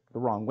about it the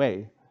wrong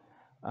way.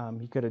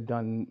 He could have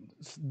done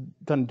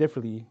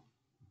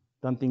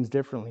things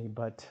differently,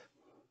 but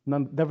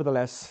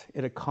nevertheless,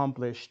 it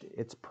accomplished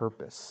its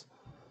purpose.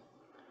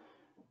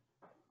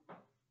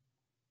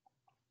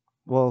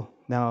 Well,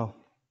 now,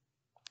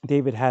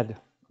 David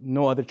had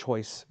no other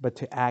choice but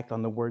to act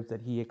on the words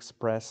that he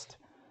expressed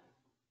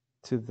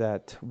to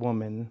that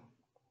woman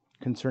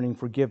concerning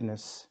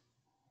forgiveness,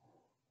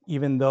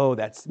 even though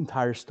that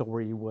entire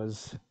story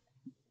was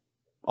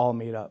all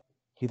made up.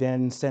 He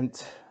then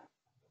sent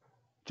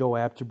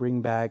Joab to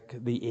bring back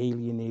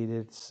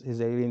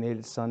his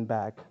alienated son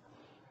back.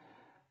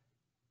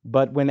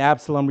 But when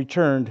Absalom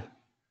returned,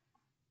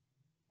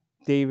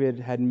 David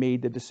had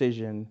made the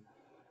decision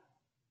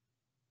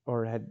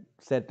or had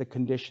set the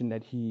condition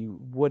that he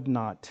would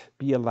not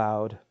be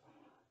allowed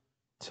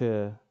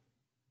to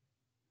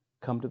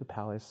come to the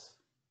palace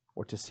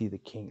or to see the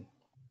king.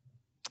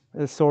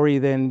 We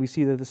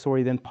see that the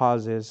story then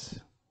pauses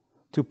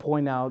to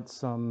point out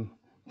some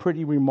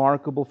pretty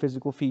remarkable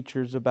physical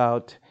features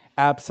about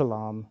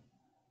Absalom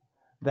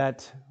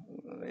that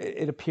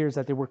it appears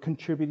that they were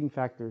contributing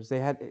factors.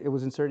 It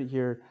was inserted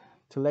here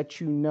to let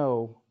you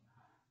know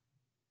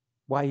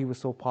why he was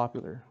so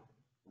popular,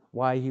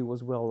 why he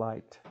was well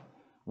liked,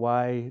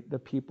 why the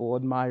people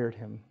admired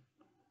him.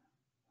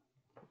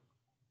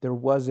 There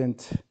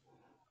wasn't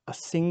a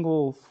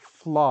single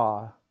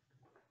flaw.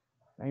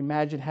 I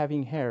imagine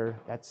having hair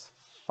that's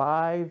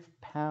 5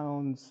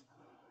 pounds,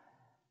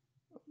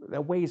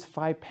 that weighs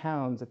 5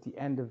 pounds at the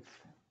end of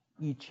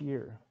each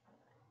year.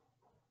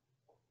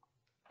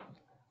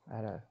 I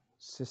had a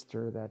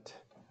sister that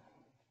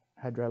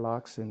had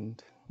dreadlocks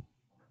and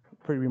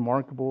pretty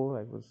remarkable.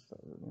 I was,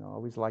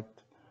 always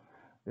liked,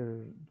 they're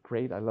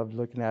great. I loved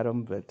looking at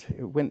them, but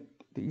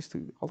they used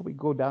to all the way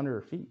go down to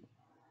her feet.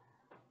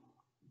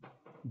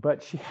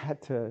 But she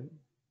had to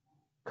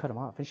cut him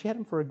off. And she had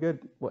him for a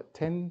good,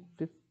 10,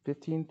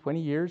 15, 20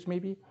 years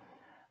maybe.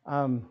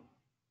 Um,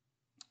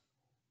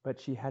 but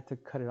she had to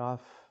cut it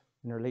off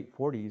in her late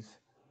 40s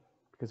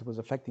because it was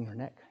affecting her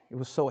neck. It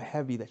was so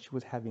heavy that she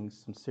was having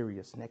some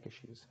serious neck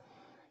issues.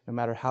 No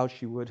matter how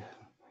she would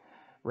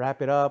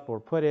wrap it up or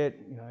put it,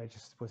 it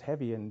just was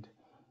heavy, and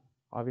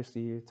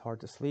obviously it's hard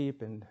to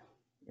sleep, and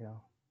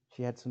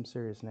she had some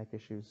serious neck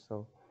issues.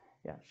 So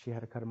yeah, she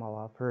had to cut them all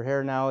off. Her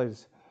hair now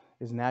is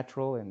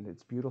natural and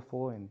it's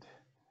beautiful, and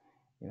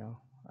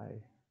I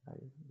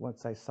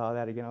once I saw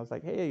that again, I was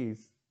like, hey,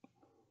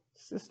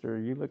 sister,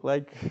 you look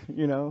like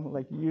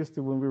like you used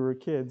to when we were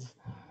kids.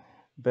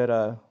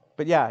 But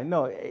yeah,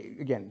 no,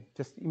 again,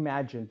 just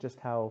imagine just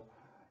how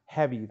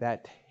heavy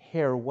that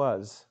hair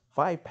was.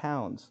 5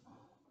 pounds.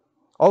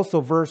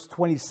 Also, verse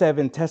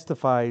 27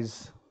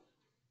 testifies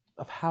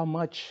of how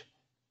much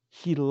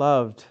he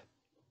loved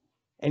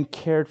and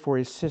cared for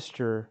his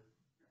sister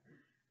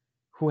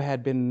who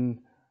had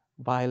been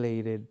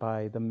violated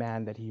by the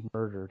man that he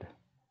murdered,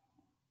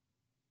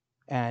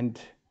 and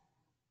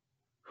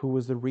who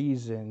was the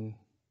reason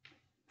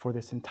for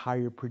this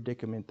entire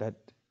predicament that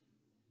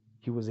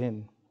he was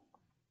in.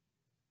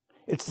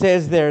 It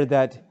says there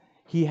that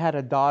he had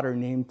a daughter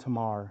named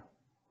Tamar,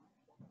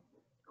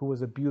 who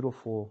was a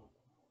beautiful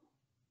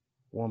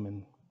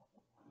woman.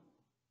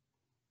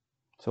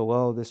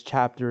 So, this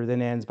chapter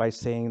then ends by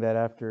saying that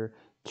after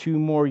 2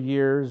 more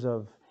years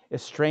of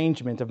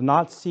estrangement, of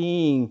not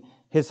seeing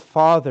his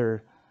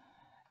father,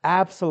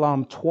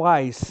 Absalom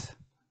twice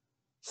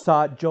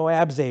sought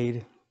Joab's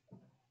aid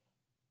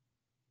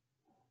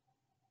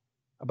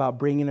about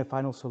bringing a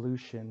final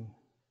solution,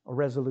 a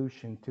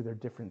resolution to their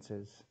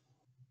differences.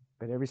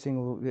 But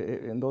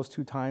in those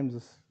 2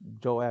 times,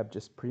 Joab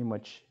just pretty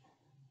much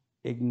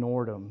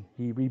ignored him.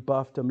 He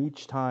rebuffed him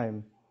each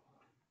time.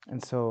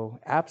 And so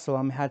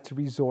Absalom had to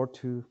resort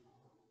to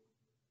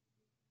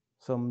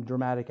some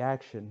dramatic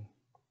action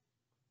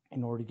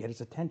in order to get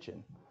his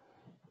attention.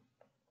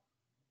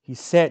 He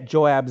set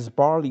Joab's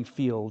barley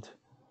field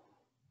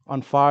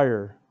on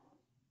fire,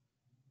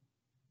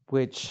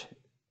 which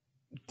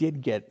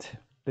did get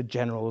the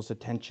general's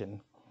attention.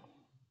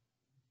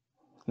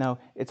 Now,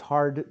 it's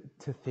hard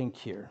to think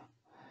here.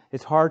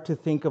 It's hard to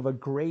think of a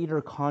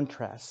greater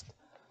contrast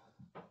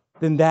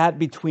than that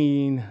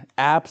between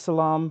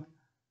Absalom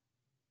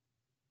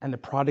and the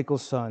prodigal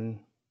son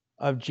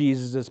of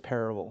Jesus'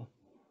 parable.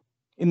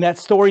 In that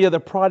story of the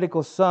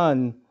prodigal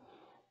son,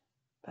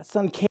 that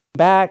son came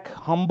back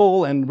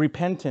humble and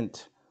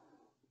repentant.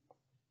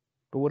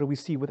 But what do we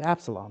see with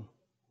Absalom?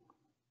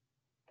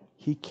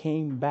 He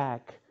came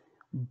back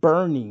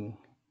burning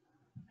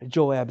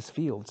Joab's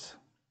fields.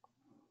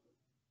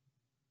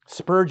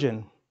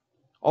 Spurgeon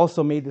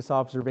also made this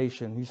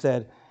observation. He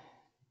said,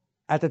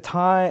 at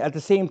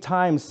the same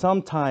time,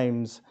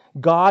 sometimes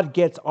God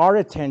gets our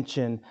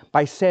attention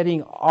by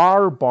setting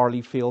our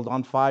barley field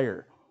on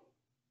fire.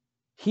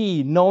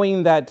 He,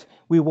 knowing that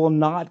we will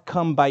not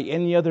come by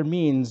any other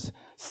means,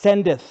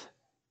 sendeth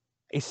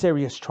a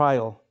serious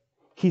trial.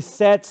 He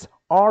sets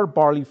our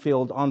barley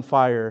field on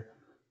fire,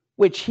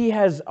 which he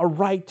has a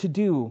right to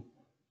do,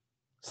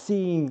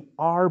 seeing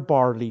our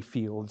barley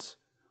fields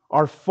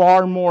are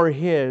far more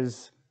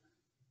his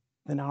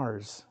than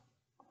ours.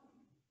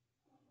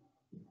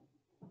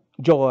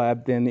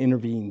 Joab then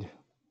intervened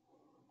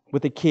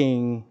with the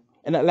king,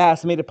 and at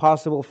last made it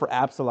possible for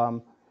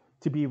Absalom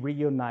to be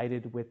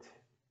reunited with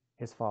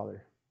his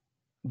father.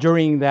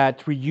 During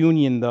that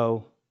reunion,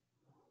 though,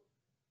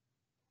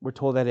 we're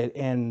told that it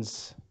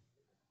ends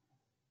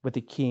with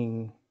the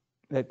king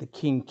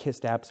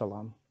kissed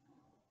Absalom.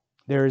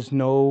 There is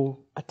no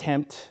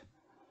attempt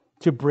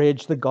to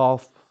bridge the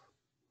gulf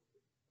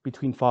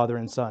between father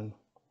and son.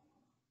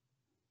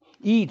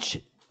 Each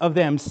of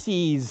them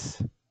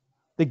sees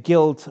the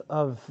guilt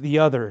of the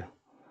other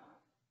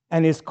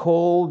and is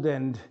cold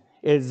and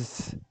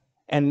it's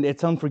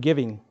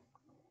unforgiving.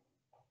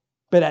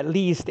 But at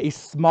least a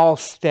small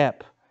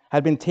step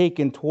had been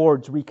taken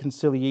towards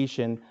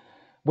reconciliation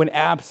when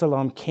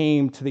Absalom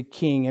came to the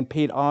king and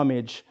paid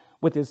homage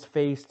with his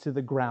face to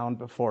the ground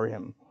before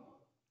him.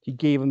 He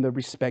gave him the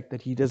respect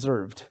that he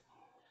deserved.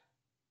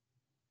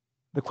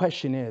 The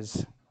question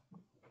is,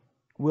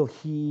 will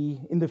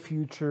he in the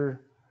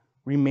future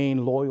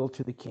remain loyal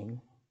to the king?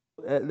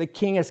 The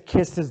king has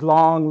kissed his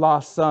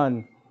long-lost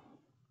son,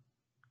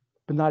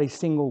 but not a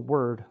single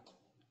word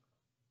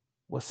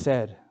was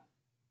said.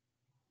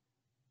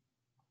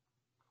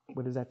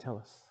 What does that tell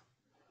us?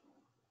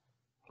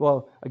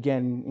 Well,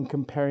 again, in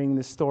comparing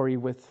this story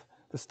with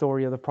the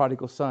story of the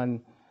prodigal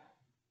son,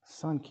 the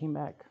son came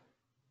back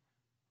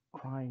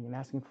crying and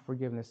asking for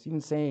forgiveness,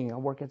 even saying,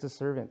 I'll work as a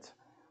servant.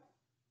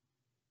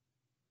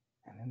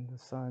 And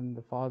then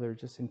the father,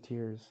 just in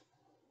tears,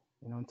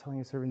 and telling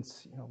his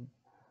servants,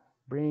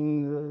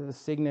 bring the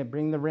signet,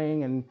 bring the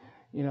ring, and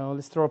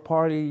let's throw a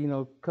party.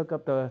 Cook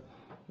up the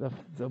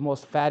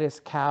most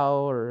fattest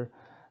cow or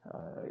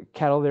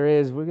cattle there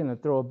is. We're gonna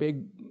throw a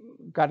big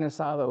carne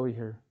asada over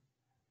here.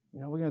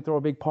 We're gonna throw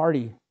a big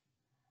party.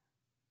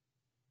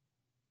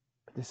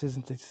 But this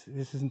isn't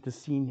the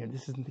scene here.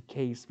 This isn't the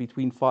case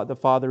between the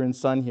father and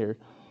son here.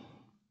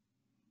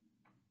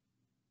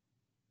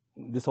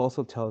 This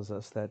also tells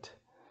us that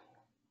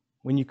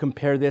when you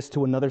compare this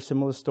to another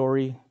similar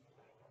story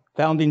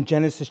found in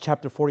Genesis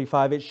chapter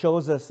 45, it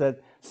shows us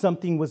that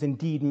something was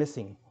indeed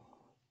missing.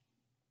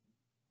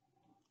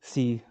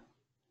 See,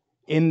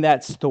 in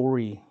that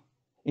story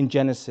in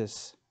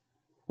Genesis,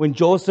 when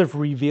Joseph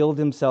revealed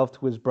himself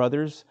to his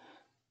brothers,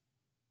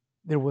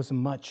 there was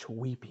much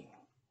weeping.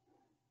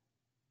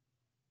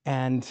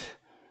 And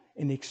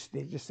they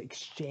just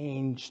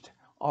exchanged,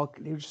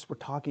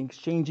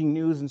 exchanging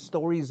news and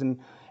stories and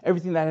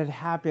everything that had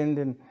happened.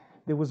 And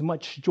there was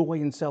much joy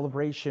and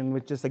celebration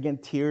with just, again,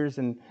 tears.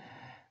 And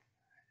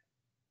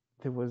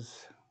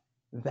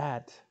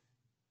that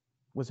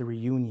was a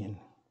reunion.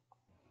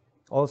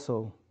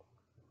 Also,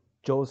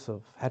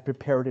 Joseph had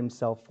prepared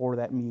himself for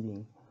that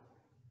meeting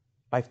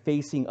by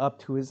facing up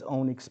to his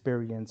own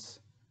experience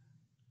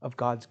of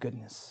God's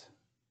goodness,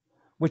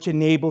 which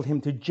enabled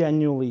him to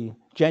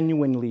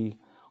genuinely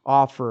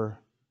offer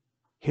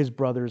his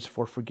brothers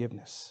for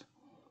forgiveness.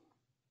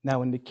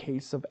 Now, in the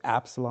case of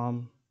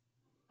Absalom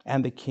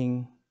and the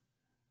king,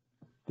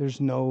 there's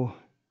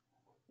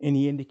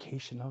any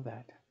indication of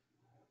that.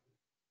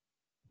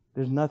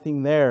 There's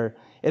nothing there.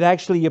 It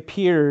actually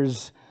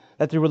appears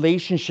that the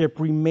relationship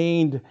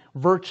remained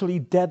virtually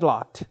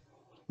deadlocked,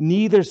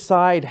 neither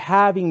side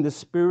having the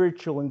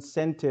spiritual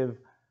incentive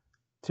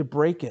to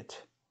break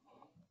it.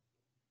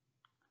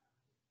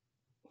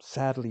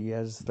 Sadly,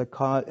 as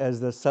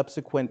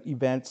subsequent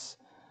events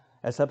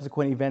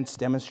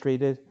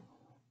demonstrated,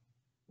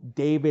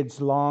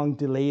 David's long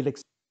delayed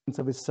acceptance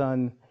of his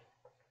son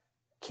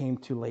came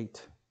too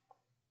late.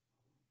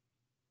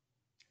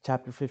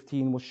 Chapter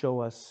 15 will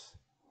show us,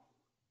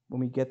 when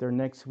we get there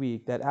next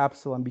week, that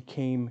Absalom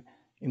became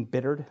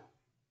embittered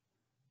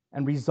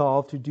and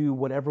resolved to do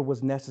whatever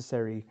was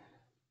necessary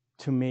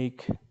to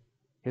make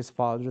his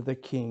father the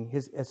king,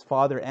 his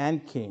father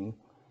and king,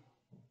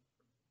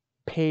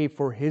 pay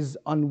for his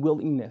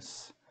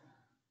unwillingness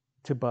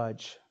to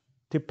budge,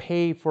 to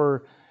pay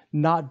for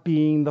not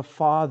being the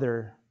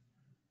father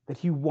that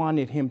he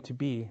wanted him to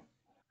be.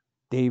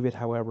 David,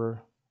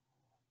 however,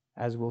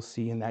 as we'll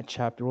see in that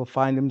chapter, will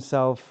find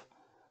himself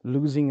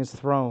losing his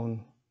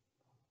throne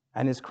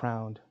and his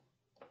crown,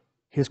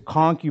 his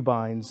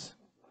concubines,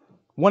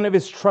 one of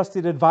his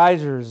trusted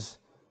advisors,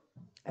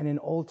 and then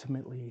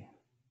ultimately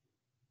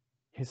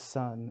his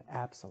son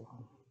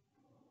Absalom.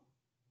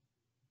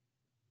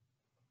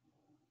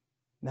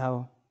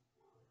 Now,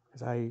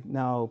 as I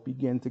now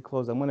begin to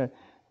close, I'm going to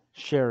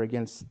share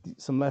against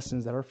some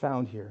lessons that are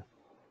found here.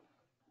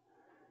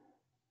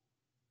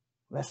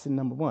 Lesson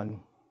number 1,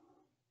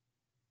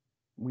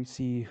 we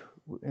see,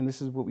 and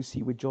this is what we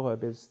see with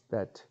Joab, is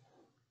that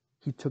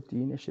he took the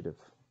initiative.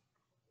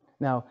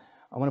 Now,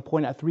 I want to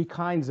point out three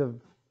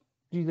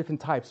different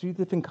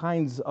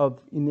kinds of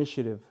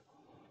initiative.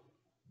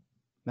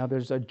 Now,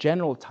 there's a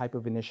general type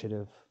of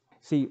initiative.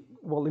 See,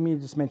 well, let me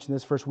just mention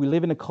this first. We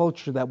live in a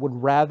culture that would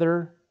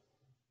rather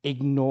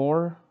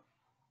ignore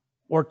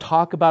or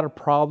talk about a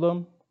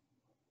problem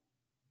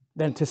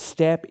than to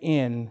step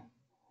in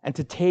and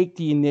to take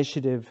the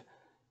initiative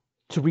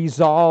to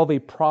resolve a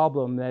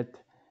problem that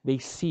they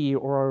see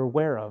or are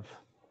aware of.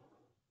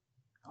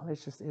 Oh,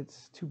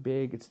 it's too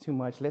big, it's too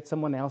much. Let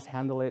someone else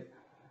handle it.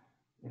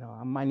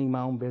 I'm minding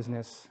my own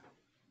business.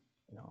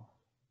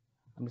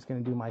 I'm just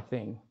going to do my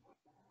thing.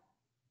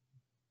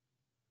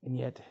 And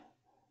yet,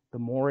 the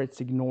more it's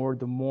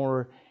ignored, the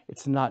more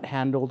it's not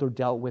handled or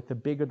dealt with, the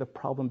bigger the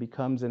problem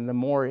becomes, and the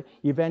more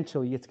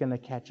eventually it's going to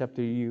catch up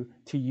to you,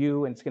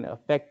 and it's going to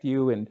affect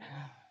you. And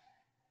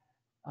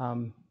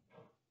and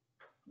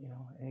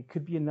it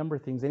could be a number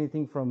of things,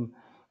 anything from,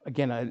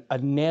 again, a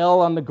nail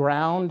on the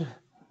ground,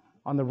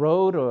 on the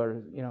road,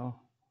 or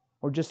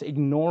just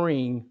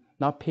ignoring,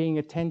 not paying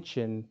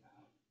attention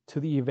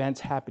to the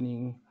events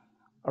happening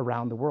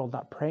around the world,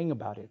 not praying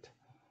about it,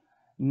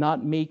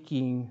 not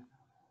making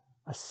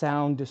a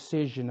sound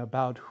decision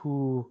about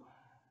who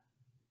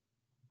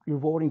you're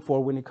voting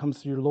for when it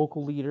comes to your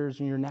local leaders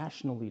and your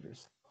national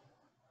leaders,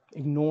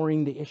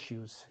 ignoring the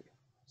issues,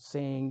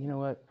 saying, you know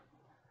what,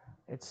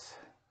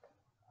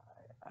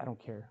 I don't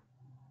care.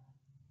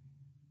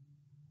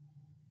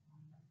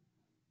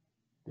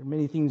 There are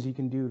many things you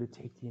can do to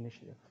take the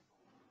initiative.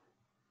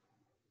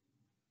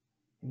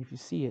 And if you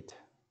see it,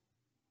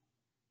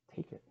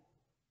 take it.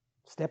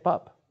 Step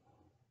up.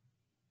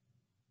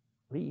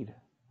 Read.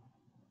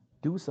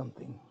 Do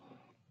something.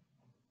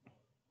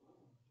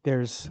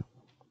 There's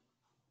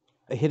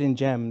a hidden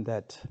gem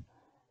that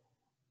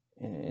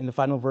in the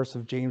final verse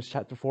of James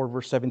chapter 4,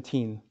 verse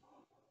 17,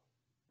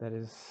 that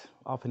is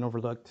often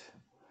overlooked.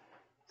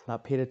 It's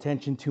not paid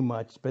attention too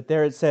much. But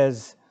there it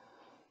says,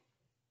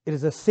 it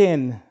is a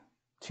sin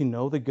to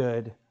know the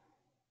good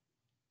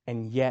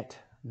and yet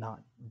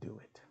not do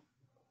it.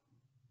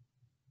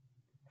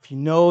 If you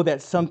know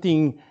that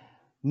something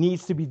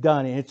needs to be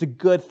done and it's a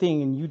good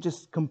thing and you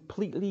just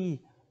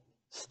completely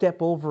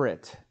step over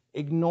it,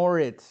 ignore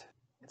it,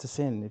 it's a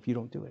sin if you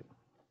don't do it.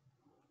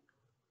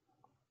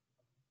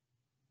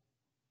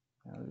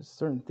 There's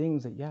certain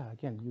things that, yeah,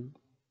 again,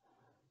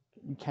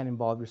 you can't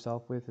involve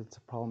yourself with. It's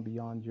a problem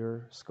beyond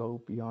your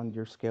scope, beyond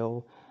your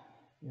skill,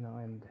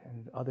 and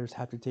others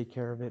have to take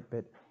care of it.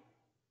 But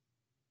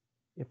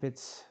if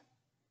it's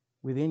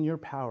within your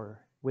power,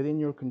 within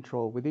your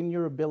control, within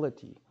your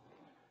ability,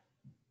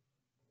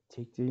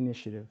 take the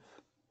initiative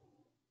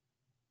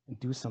and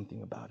do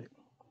something about it.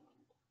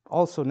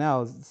 Also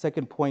now, the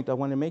second point I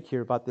want to make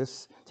here about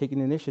this taking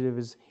initiative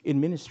is in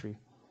ministry.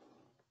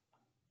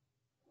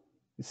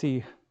 You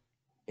see,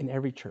 in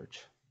every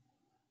church,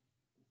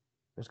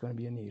 there's going to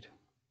be a need,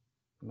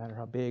 no matter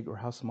how big or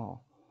how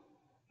small.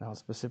 Now,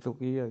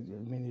 specifically,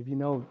 if you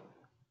know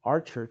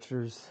our church,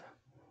 there's,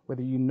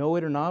 whether you know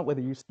it or not,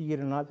 whether you see it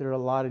or not, there are a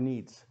lot of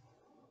needs.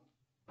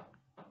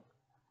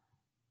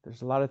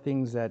 There's a lot of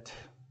things that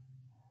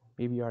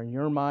maybe are in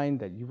your mind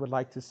that you would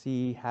like to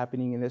see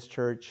happening in this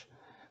church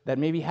that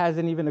maybe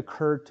hasn't even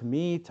occurred to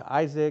me, to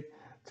Isaac,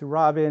 to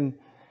Robin.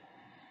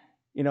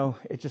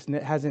 It just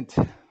hasn't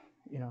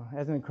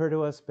occurred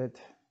to us, but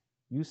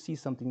you see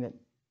something that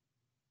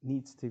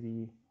needs to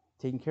be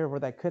taken care of, or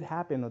that could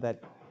happen, or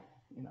that,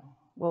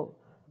 well,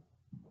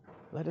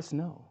 let us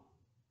know.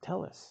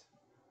 Tell us.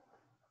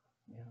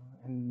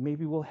 And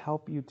maybe we'll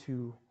help you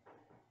to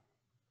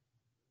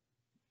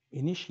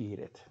initiate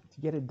it,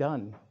 to get it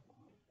done.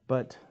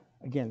 But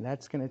again,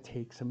 that's going to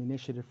take some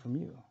initiative from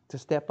you to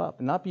step up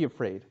and not be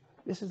afraid.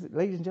 This is,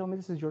 ladies and gentlemen,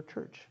 this is your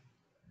church.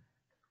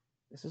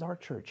 This is our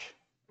church.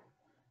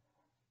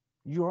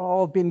 You're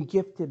all been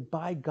gifted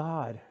by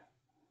God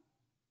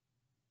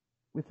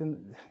with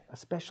a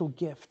special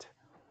gift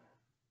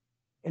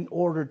in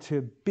order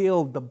to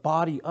build the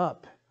body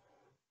up,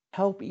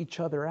 help each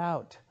other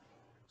out.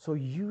 So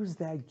use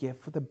that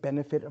gift for the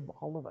benefit of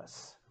all of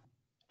us.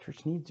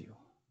 Church needs you.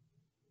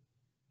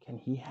 And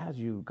He has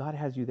you. God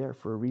has you there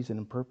for a reason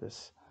and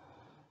purpose.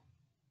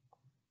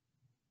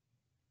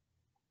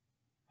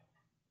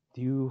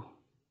 Do you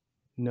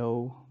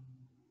know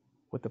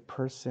what the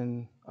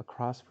person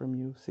across from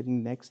you,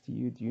 sitting next to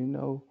you, do you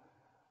know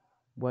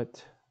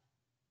what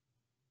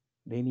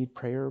they need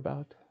prayer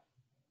about?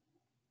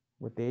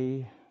 What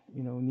they,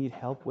 need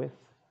help with?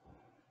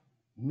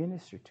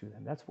 Minister to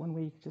them. That's one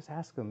way you can just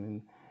ask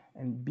them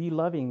and be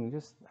loving,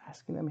 just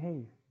asking them,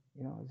 hey,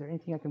 is there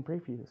anything I can pray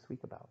for you this week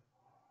about?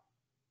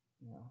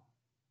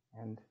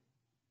 And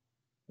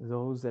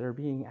those that are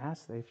being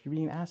asked, if you're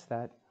being asked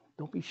that,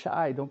 don't be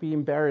shy, don't be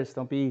embarrassed,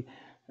 don't be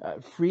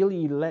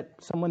freely let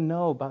someone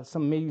know about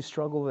some maybe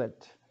struggle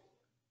that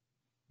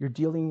you're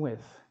dealing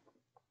with.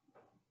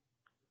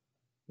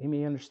 They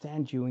may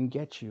understand you and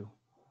get you.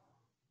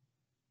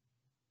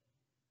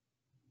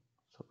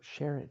 So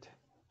share it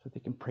so they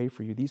can pray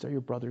for you. These are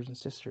your brothers and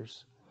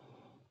sisters.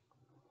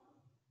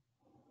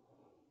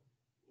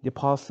 The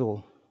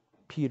Apostle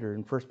Peter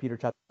in 1 Peter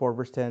chapter 4,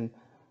 verse 10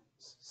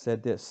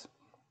 said this: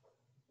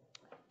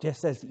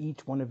 just as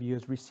each one of you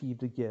has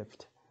received a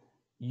gift,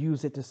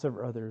 use it to serve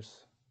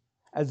others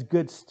as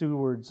good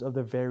stewards of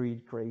the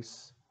varied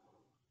grace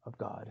of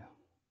God.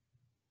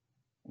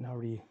 And I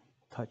already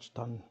touched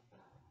on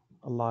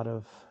a lot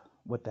of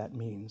what that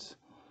means.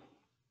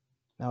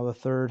 Now, the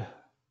third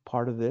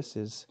part of this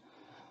is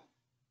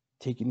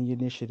taking the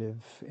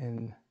initiative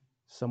in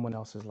someone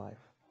else's life.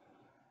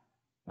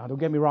 Now, don't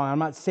get me wrong. I'm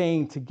not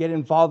saying to get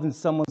involved in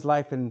someone's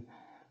life and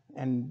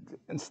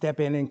step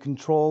in and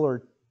control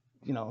or,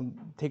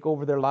 take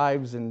over their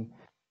lives and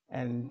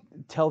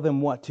tell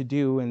them what to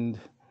do and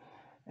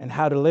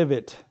how to live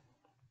it.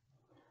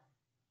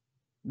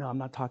 No, I'm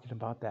not talking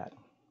about that.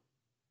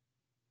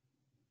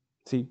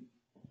 See,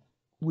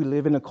 we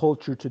live in a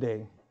culture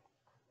today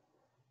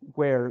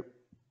where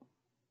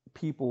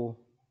people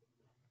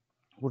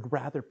would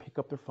rather pick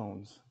up their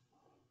phones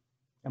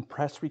and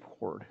press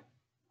record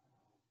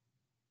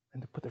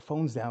and to put their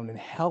phones down and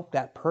help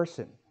that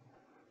person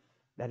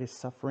that is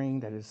suffering,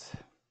 that is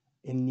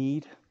in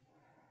need.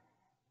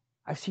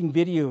 I've seen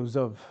videos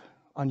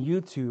on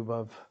YouTube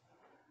of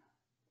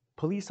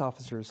police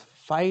officers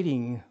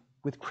fighting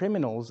with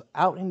criminals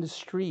out in the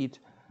street,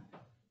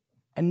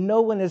 and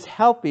no one is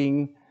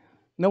helping,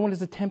 no one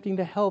is attempting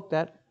to help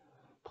that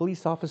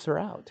police officer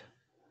out.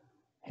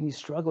 And he's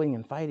struggling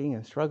and fighting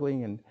and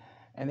struggling,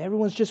 and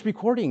everyone's just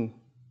recording.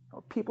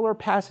 People are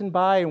passing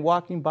by and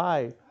walking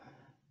by.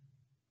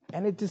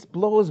 And it just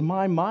blows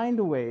my mind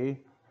away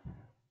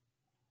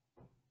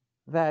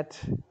that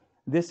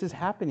this is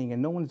happening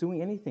and no one's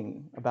doing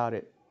anything about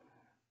it.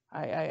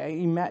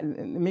 It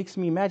makes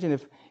me imagine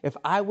if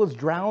I was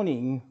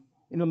drowning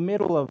in the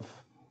middle of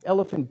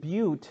Elephant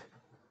Butte,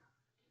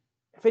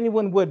 if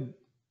anyone would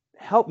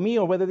help me,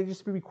 or whether they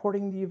just be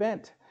recording the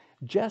event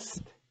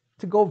just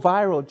to go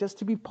viral, just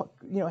to be,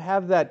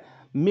 have that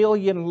 1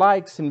 million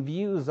likes and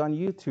views on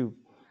YouTube.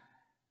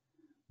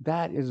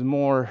 That is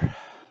more,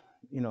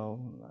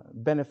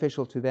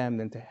 beneficial to them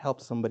than to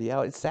help somebody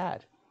out. It's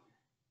sad.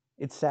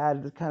 It's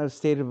sad, the kind of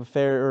state of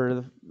affair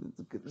or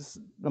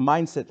the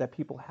mindset that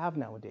people have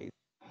nowadays.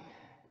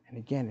 And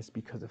again, it's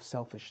because of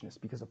selfishness,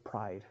 because of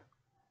pride,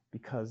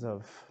 because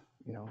of,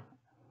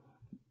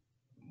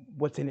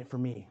 what's in it for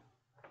me.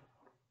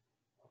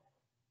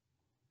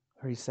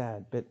 very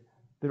sad, but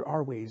there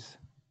are ways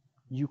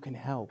you can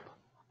help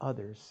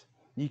others.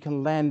 You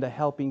can lend a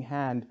helping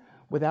hand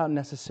without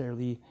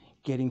necessarily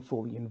getting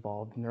fully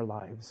involved in their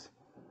lives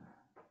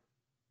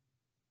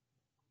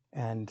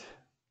and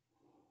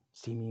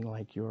seeming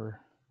like you're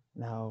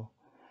now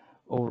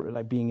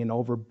like being an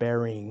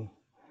overbearing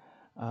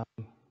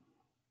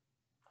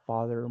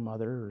father or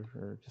mother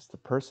or just a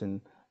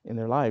person in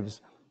their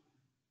lives.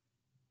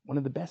 One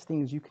of the best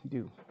things you can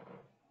do,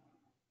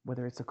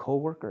 whether it's a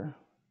coworker,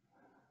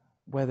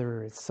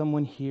 whether it's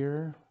someone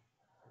here,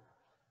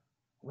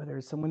 whether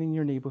it's someone in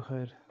your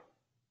neighborhood,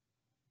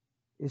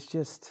 is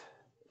just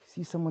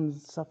see someone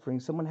suffering,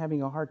 someone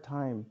having a hard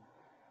time,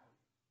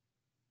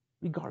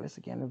 regardless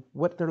again of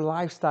what their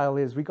lifestyle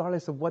is,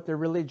 regardless of what their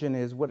religion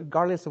is,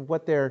 regardless of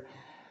what their,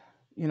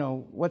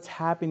 what's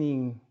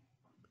happening,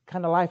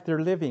 kind of life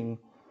they're living.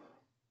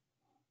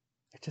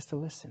 It's just to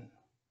listen.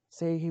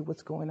 Say, hey,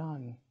 what's going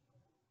on?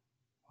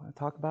 Want to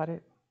talk about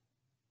it?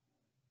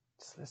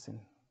 Just listen.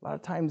 A lot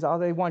of times all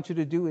they want you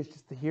to do is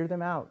just to hear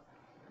them out.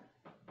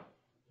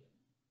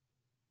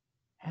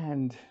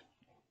 And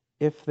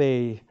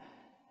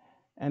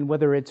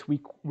whether it's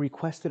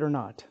requested or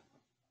not,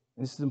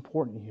 this is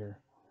important here.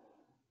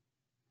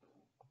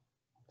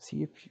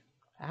 See if you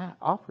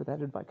offer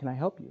that advice. Can I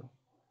help you?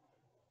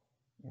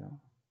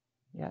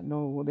 Yeah,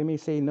 no, they may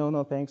say,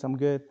 no, thanks, I'm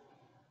good.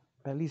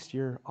 But at least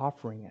you're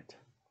offering it.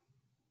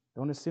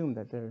 Don't assume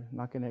that they're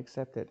not going to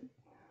accept it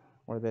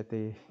or that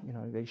they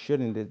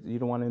shouldn't, that you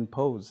don't want to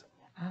impose.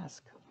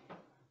 Ask.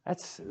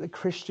 That's the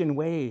Christian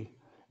way.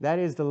 That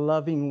is the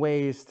loving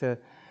ways to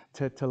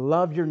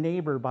love your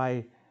neighbor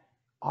by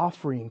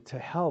offering to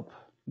help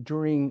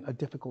during a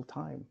difficult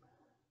time.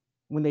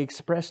 When they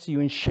express to you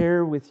and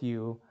share with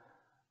you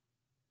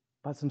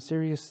about some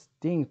serious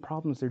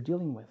problems they're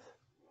dealing with.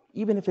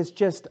 Even if it's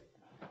just,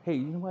 hey,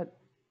 you know what?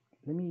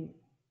 Let me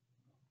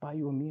buy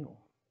you a meal.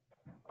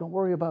 Don't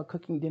worry about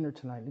cooking dinner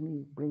tonight. Let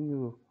me bring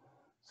you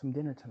some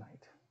dinner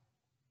tonight.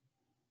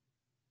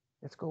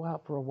 Let's go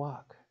out for a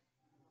walk.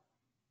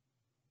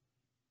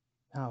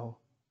 Now,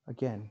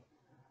 again,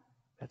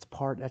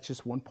 that's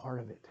just one part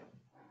of it.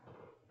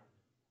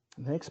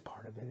 And the next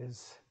part of it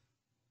is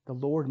the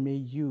Lord may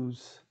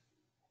use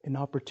an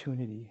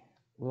opportunity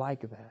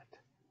like that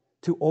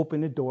to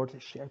open a door to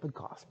share the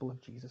gospel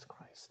of Jesus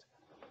Christ.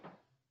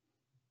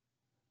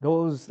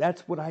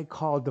 That's what I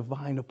call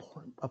divine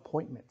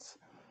appointments.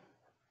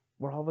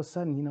 Where all of a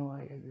sudden,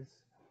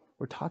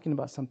 we're talking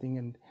about something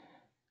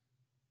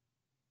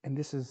and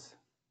this is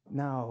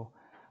now,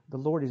 the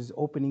Lord is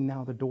opening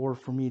now the door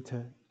for me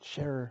to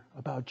share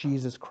about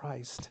Jesus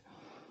Christ.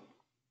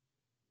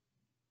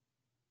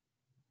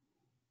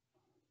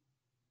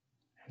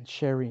 And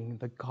sharing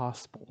the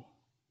gospel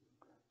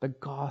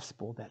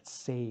that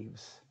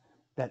saves,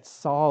 that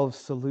solves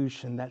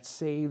solution, that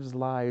saves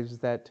lives,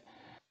 that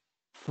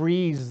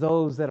frees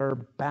those that are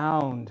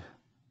bound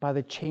by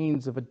the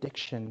chains of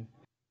addiction.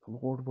 The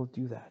Lord will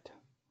do that.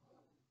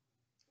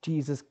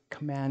 Jesus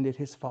commanded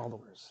his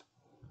followers,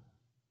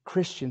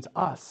 Christians,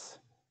 us.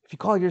 If you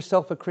call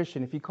yourself a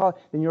Christian,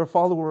 then you're a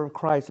follower of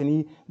Christ.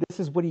 And this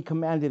is what he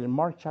commanded in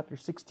Mark chapter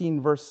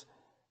 16, verse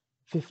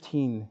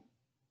 15.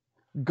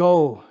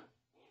 Go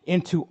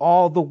into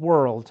all the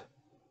world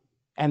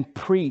and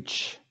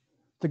preach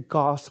the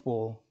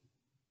gospel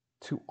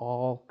to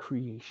all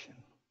creation.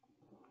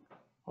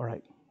 All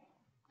right,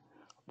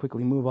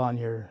 quickly move on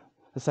here.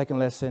 The second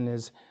lesson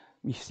is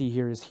we see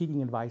here is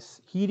heeding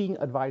advice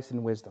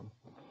and wisdom.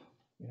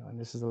 And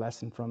this is a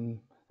lesson from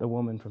the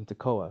woman from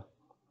Tekoa.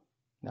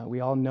 Now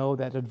we all know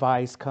that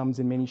advice comes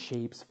in many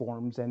shapes,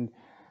 forms, and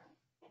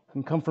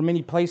can come from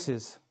many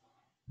places.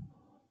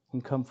 It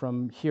can come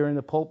from here in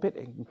the pulpit.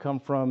 It can come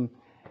from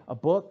a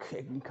book.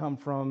 It can come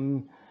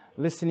from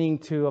listening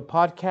to a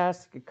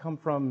podcast. It can come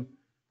from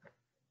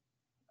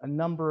a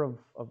number of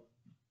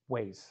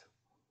ways.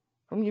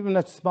 From even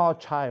a small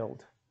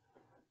child.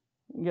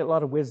 You can get a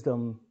lot of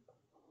wisdom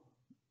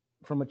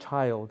from a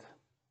child.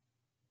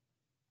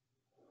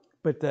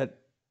 But that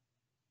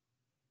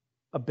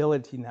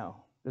ability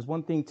now, there's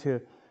one thing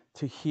to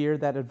hear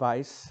that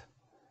advice,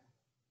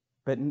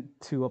 but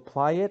to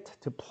apply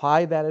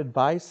that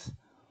advice,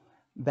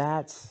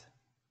 that's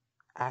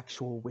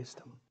actual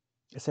wisdom.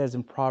 It says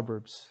in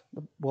Proverbs,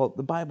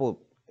 the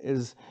Bible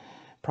is,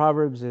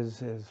 Proverbs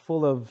is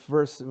full of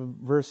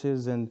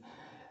verses and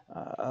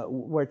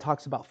where it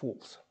talks about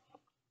fools.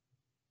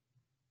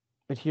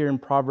 But here in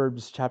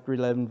Proverbs chapter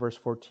 11, verse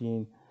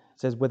 14, it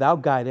says,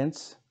 without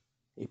guidance,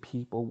 a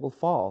people will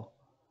fall,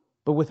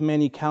 but with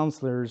many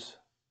counselors,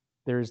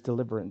 there is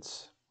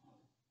deliverance.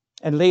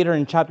 And later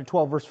in chapter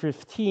 12, verse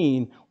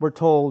 15, we're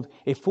told,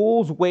 a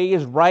fool's way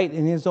is right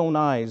in his own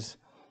eyes,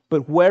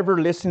 but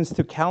whoever listens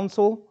to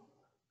counsel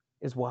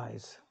is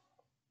wise.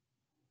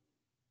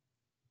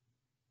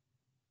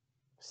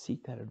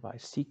 Seek that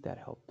advice. Seek that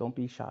help. Don't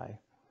be shy.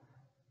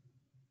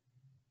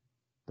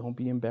 Don't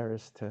be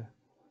embarrassed to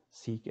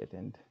seek it.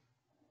 And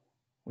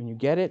when you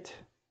get it,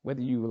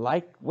 whether you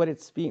like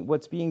what's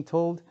being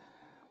told,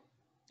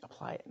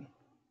 apply it.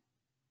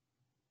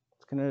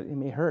 It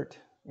may hurt.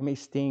 It may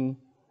sting.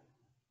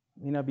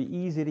 It may not be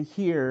easy to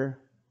hear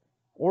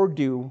or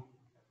do,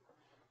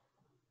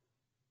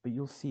 but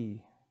you'll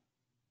see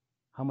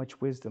how much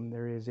wisdom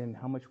there is and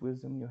how much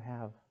wisdom you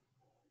have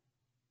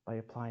by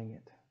applying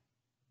it.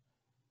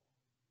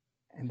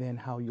 And then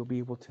how you'll be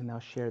able to now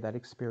share that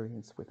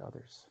experience with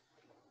others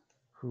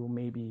who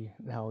maybe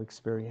now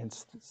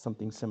experienced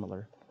something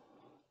similar.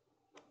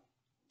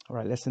 All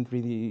right, lesson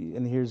 3,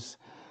 and here's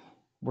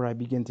where I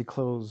begin to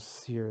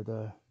close here,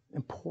 the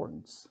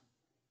importance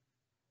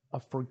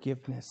of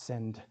forgiveness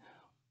and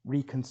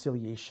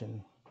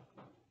reconciliation.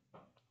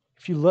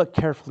 If you look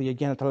carefully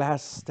again at the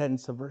last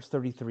sentence of verse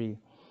 33,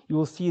 you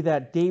will see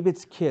that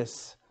David's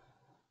kiss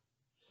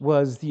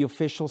was the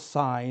official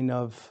sign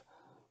of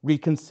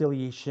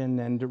reconciliation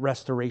and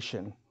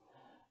restoration.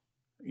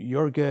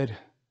 You're good,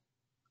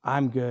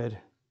 I'm good,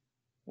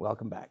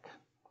 welcome back.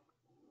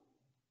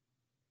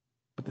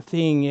 But the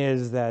thing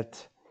is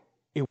that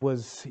it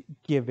was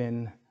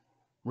given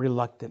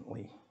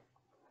reluctantly.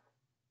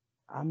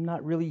 I'm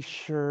not really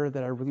sure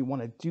that I really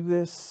want to do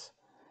this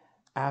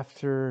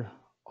after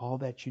all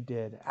that you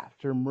did,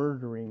 after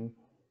murdering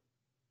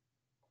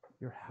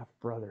your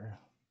half-brother.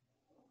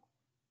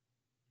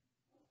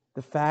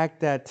 The fact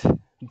that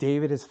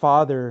David, his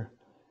father,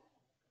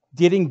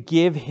 didn't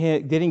give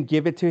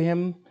it to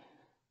him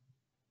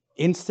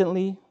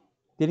instantly,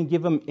 didn't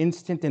give him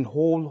instant and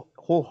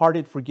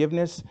wholehearted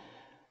forgiveness,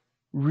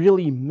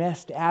 really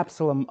messed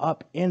Absalom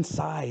up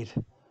inside.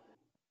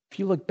 If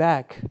you look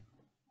back,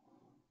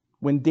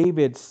 when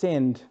David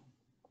sinned,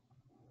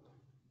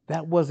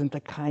 that wasn't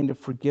the kind of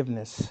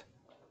forgiveness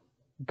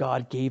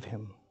God gave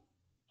him.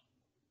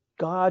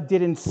 God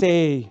didn't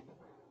say,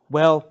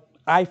 well,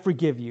 I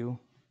forgive you,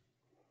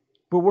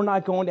 but we're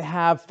not going to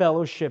have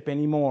fellowship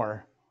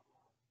anymore.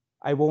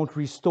 I won't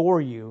restore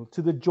you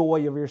to the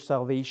joy of your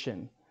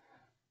salvation.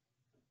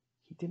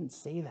 He didn't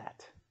say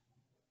that.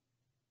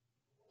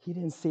 He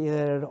didn't say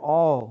that at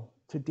all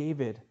to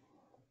David.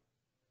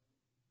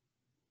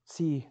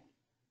 See,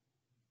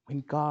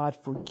 when God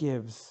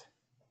forgives,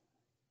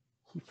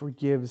 He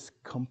forgives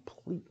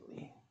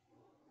completely.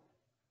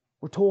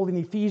 We're told in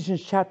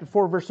Ephesians chapter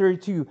 4, verse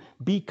 32,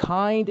 be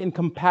kind and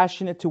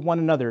compassionate to one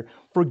another,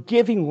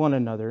 forgiving one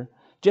another,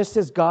 just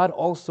as God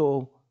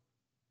also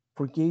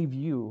forgave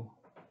you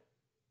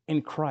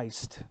in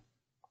Christ.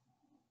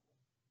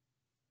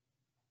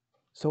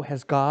 So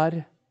has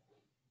God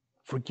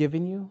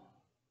forgiven you?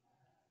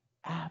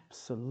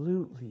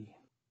 Absolutely.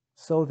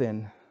 So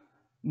then,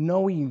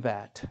 knowing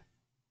that,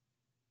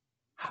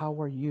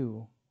 how are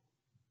you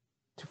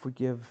to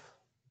forgive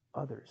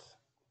others?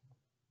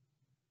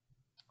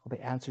 Well,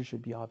 the answer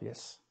should be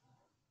obvious.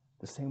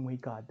 The same way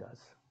God does.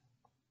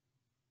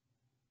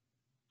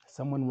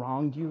 Someone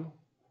wronged you,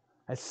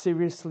 has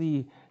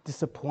seriously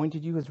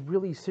disappointed you, has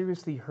really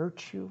seriously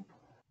hurt you.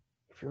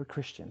 If you're a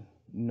Christian,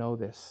 know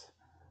this.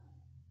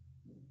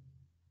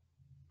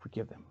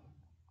 Forgive them.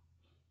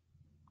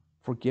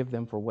 Forgive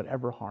them for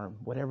whatever harm,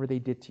 whatever they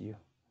did to you.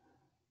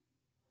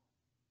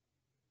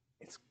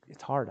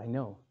 It's hard, I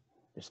know.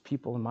 There's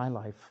people in my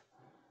life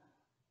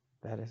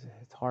that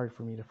it's hard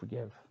for me to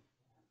forgive.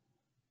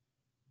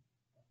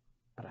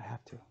 But I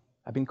have to.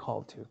 I've been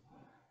called to. And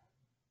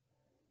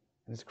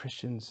as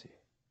Christians,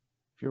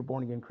 if you're a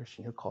born-again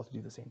Christian, you're called to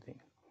do the same thing.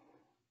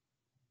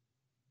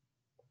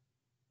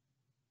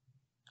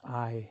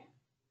 I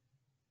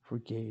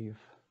forgave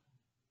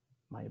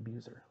my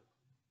abuser.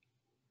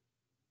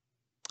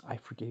 I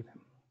forgave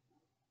him.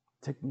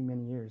 It took me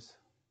many years.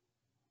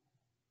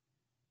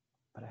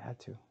 But I had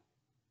to,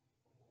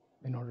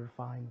 in order to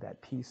find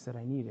that peace that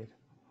I needed.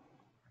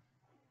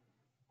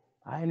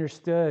 I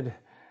understood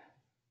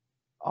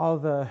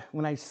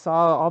when I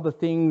saw all the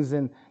things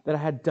that I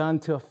had done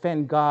to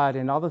offend God,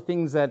 and all the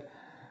things that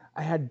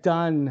I had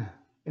done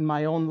in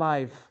my own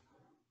life,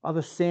 all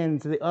the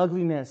sins, the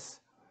ugliness,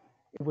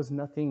 it was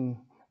nothing.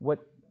 What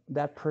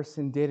that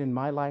person did in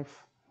my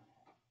life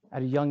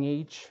at a young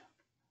age,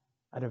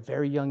 at a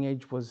very young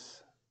age,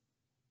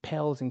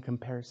 pales in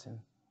comparison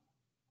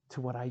to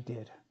what I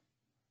did.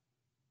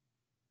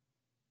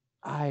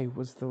 I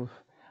was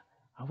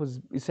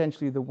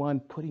essentially the one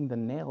putting the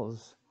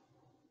nails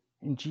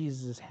in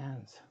Jesus'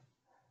 hands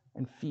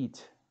and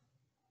feet.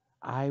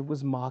 I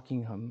was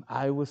mocking him.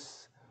 I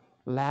was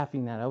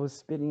laughing at it. I was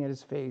spitting at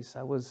his face.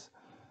 That was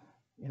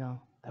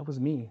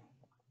me.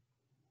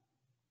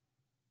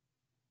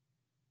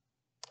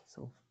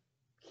 So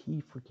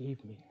he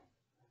forgave me.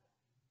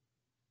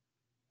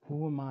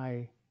 Who am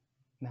I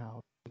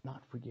now to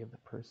not forgive the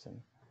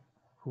person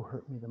who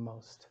hurt me the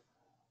most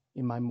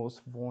in my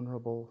most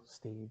vulnerable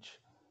stage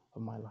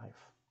of my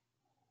life?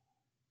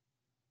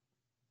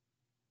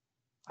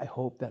 I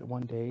hope that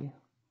one day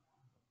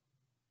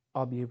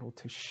I'll be able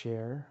to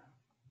share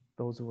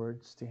those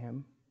words to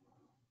him.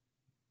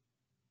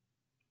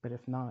 But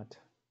if not,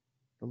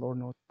 the Lord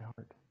knows my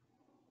heart.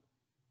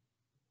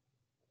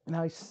 And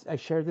I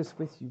share this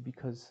with you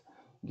because,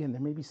 again,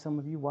 there may be some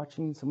of you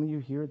watching, some of you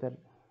here that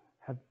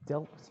have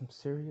dealt with some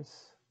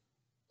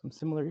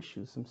similar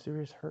issues, some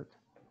serious hurt,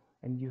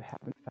 and you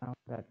haven't found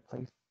that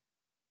place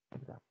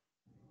like that.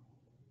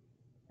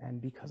 And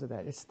because of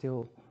that, it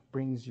still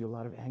brings you a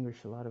lot of anguish,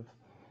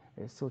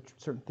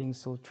 certain things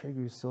still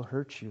trigger you, still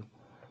hurt you.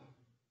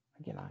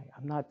 Again,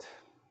 I'm not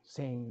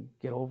saying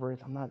get over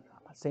it. I'm not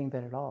saying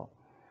that at all.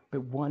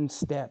 But one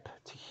step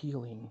to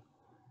healing,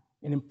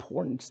 an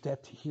important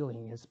step to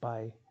healing, is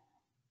by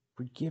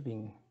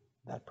forgiving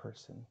that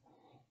person.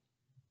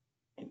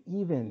 And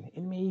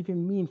it may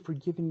even mean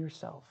forgiving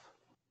yourself.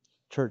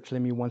 Church,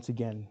 let me once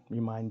again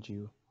remind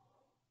you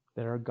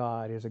that our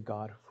God is a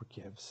God who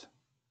forgives.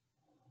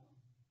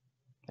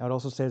 Now it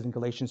also says in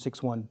Galatians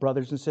 6:1,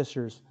 brothers and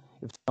sisters,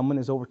 if someone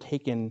is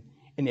overtaken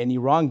in any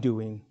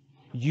wrongdoing,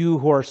 you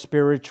who are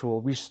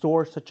spiritual,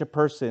 restore such a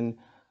person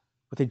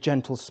with a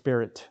gentle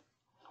spirit,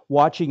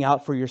 watching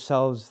out for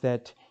yourselves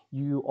that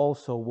you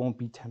also won't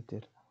be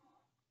tempted.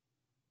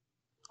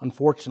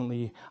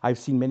 Unfortunately, I've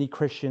seen many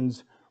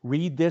Christians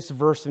read this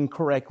verse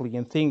incorrectly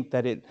and think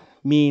that it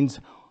means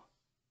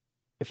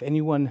if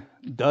anyone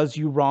does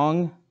you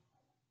wrong,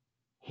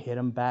 hit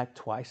them back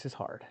twice as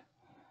hard.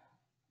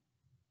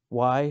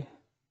 Why?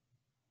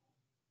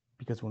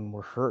 Because when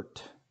we're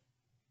hurt,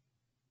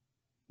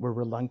 we're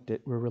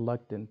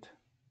reluctant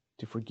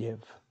to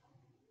forgive.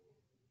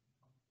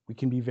 We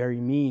can be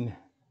very mean,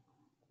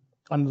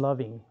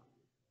 unloving,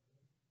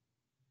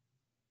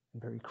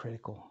 and very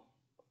critical.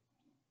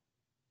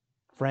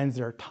 Friends,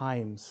 there are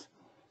times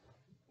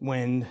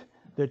when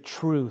the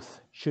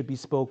truth should be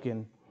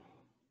spoken.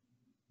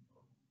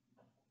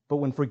 But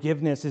when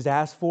forgiveness is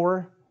asked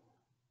for,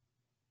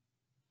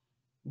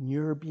 when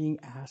you're being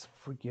asked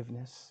for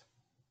forgiveness,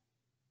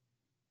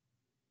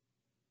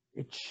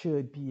 it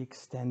should be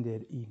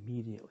extended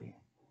immediately.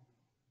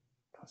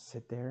 Don't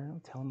sit there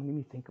and tell them, let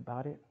me think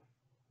about it.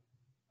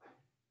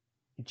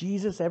 Did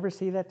Jesus ever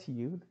say that to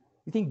you?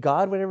 You think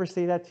God would ever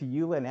say that to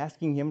you and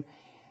asking him,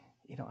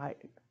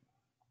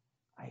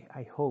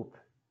 I hope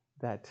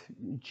that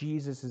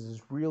Jesus is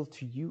as real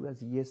to you as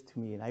he is to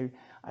me. And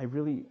I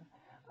really,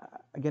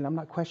 again, I'm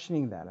not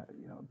questioning that,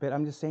 but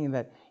I'm just saying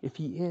that if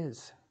he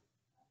is,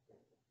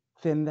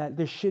 then that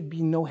there should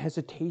be no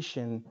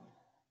hesitation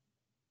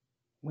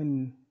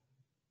when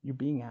you're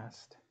being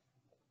asked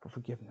for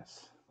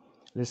forgiveness.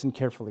 Listen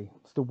carefully.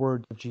 It's the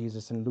word of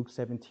Jesus in Luke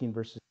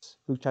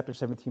chapter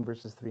 17,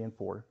 verses 3 and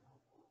 4.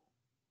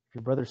 If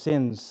your brother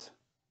sins,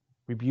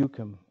 rebuke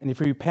him. And if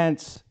he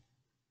repents,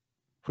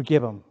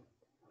 forgive him.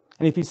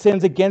 And if he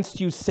sins against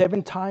you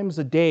 7 times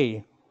a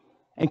day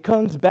and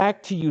comes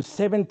back to you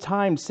 7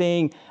 times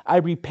saying, I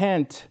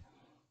repent,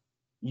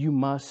 you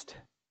must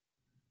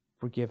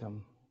forgive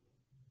him.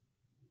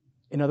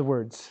 In other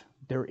words,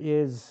 there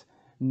is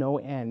no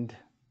end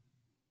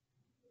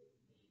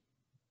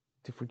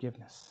to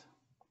forgiveness.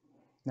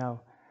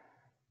 Now,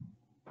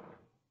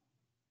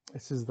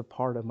 this is the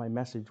part of my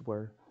message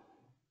where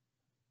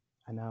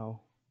I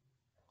now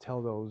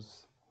tell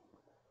those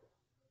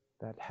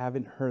that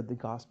haven't heard the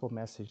gospel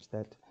message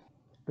that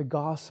the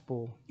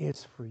gospel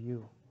is for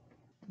you.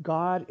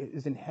 God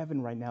is in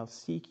heaven right now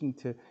seeking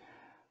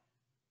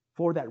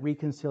for that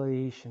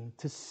reconciliation.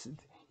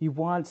 He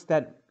wants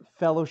that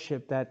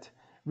fellowship, that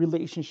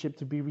relationship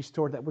to be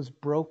restored that was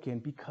broken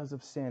because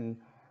of sin,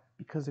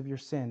 because of your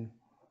sin.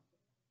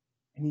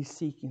 And he's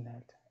seeking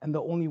that. And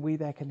the only way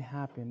that can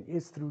happen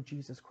is through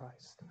Jesus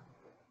Christ.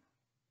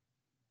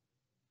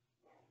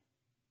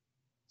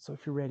 So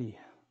if you're ready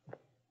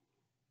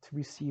to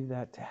receive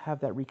that, to have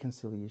that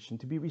reconciliation,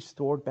 to be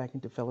restored back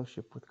into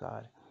fellowship with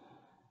God,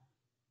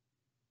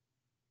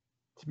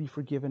 to be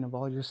forgiven of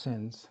all your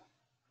sins,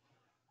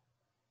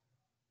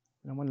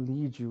 and I want to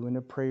lead you in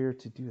a prayer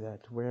to do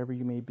that, wherever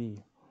you may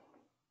be.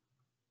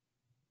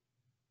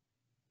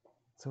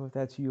 So if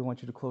that's you, I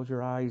want you to close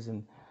your eyes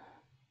and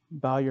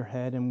bow your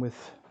head, and with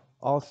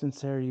all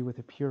sincerity, with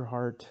a pure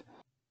heart,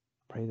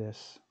 pray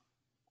this.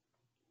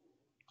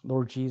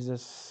 Lord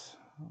Jesus,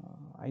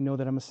 I know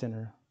that I'm a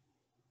sinner,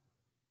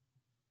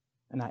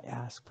 and I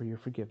ask for your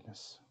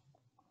forgiveness.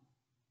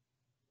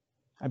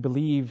 I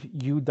believe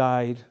you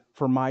died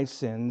for my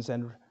sins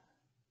and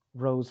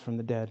rose from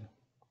the dead.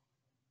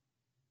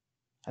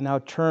 I now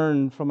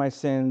turn from my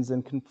sins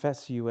and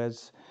confess you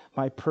as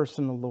my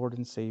personal Lord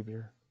and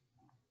Savior.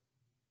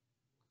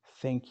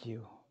 Thank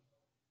you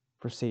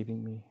for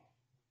saving me.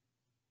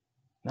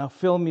 Now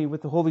fill me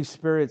with the Holy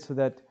Spirit so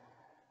that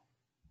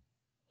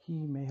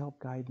he may help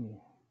guide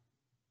me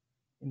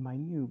in my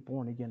new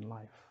born-again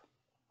life.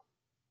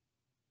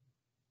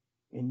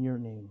 In your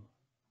name,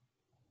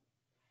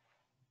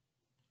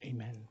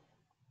 amen.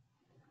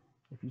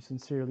 If you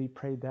sincerely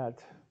prayed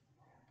that,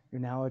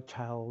 you're now a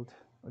child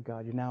of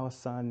God. You're now a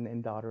son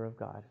and daughter of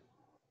God.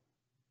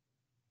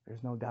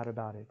 There's no doubt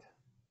about it.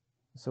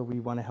 So we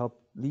want to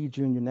help lead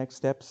you in your next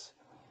steps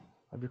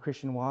of your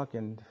Christian walk.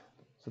 And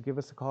so give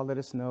us a call. Let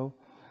us know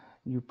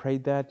you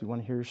prayed that. You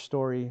want to hear your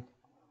story.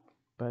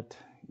 But,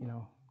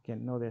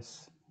 again, know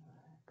this.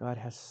 God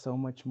has so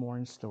much more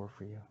in store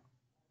for you.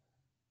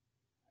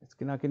 It's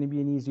not going to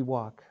be an easy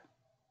walk.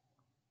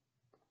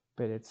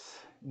 But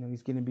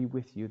he's going to be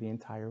with you the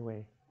entire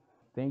way.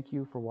 Thank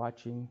you for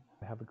watching.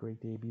 Have a great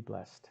day. Be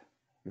blessed.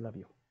 We love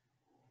you.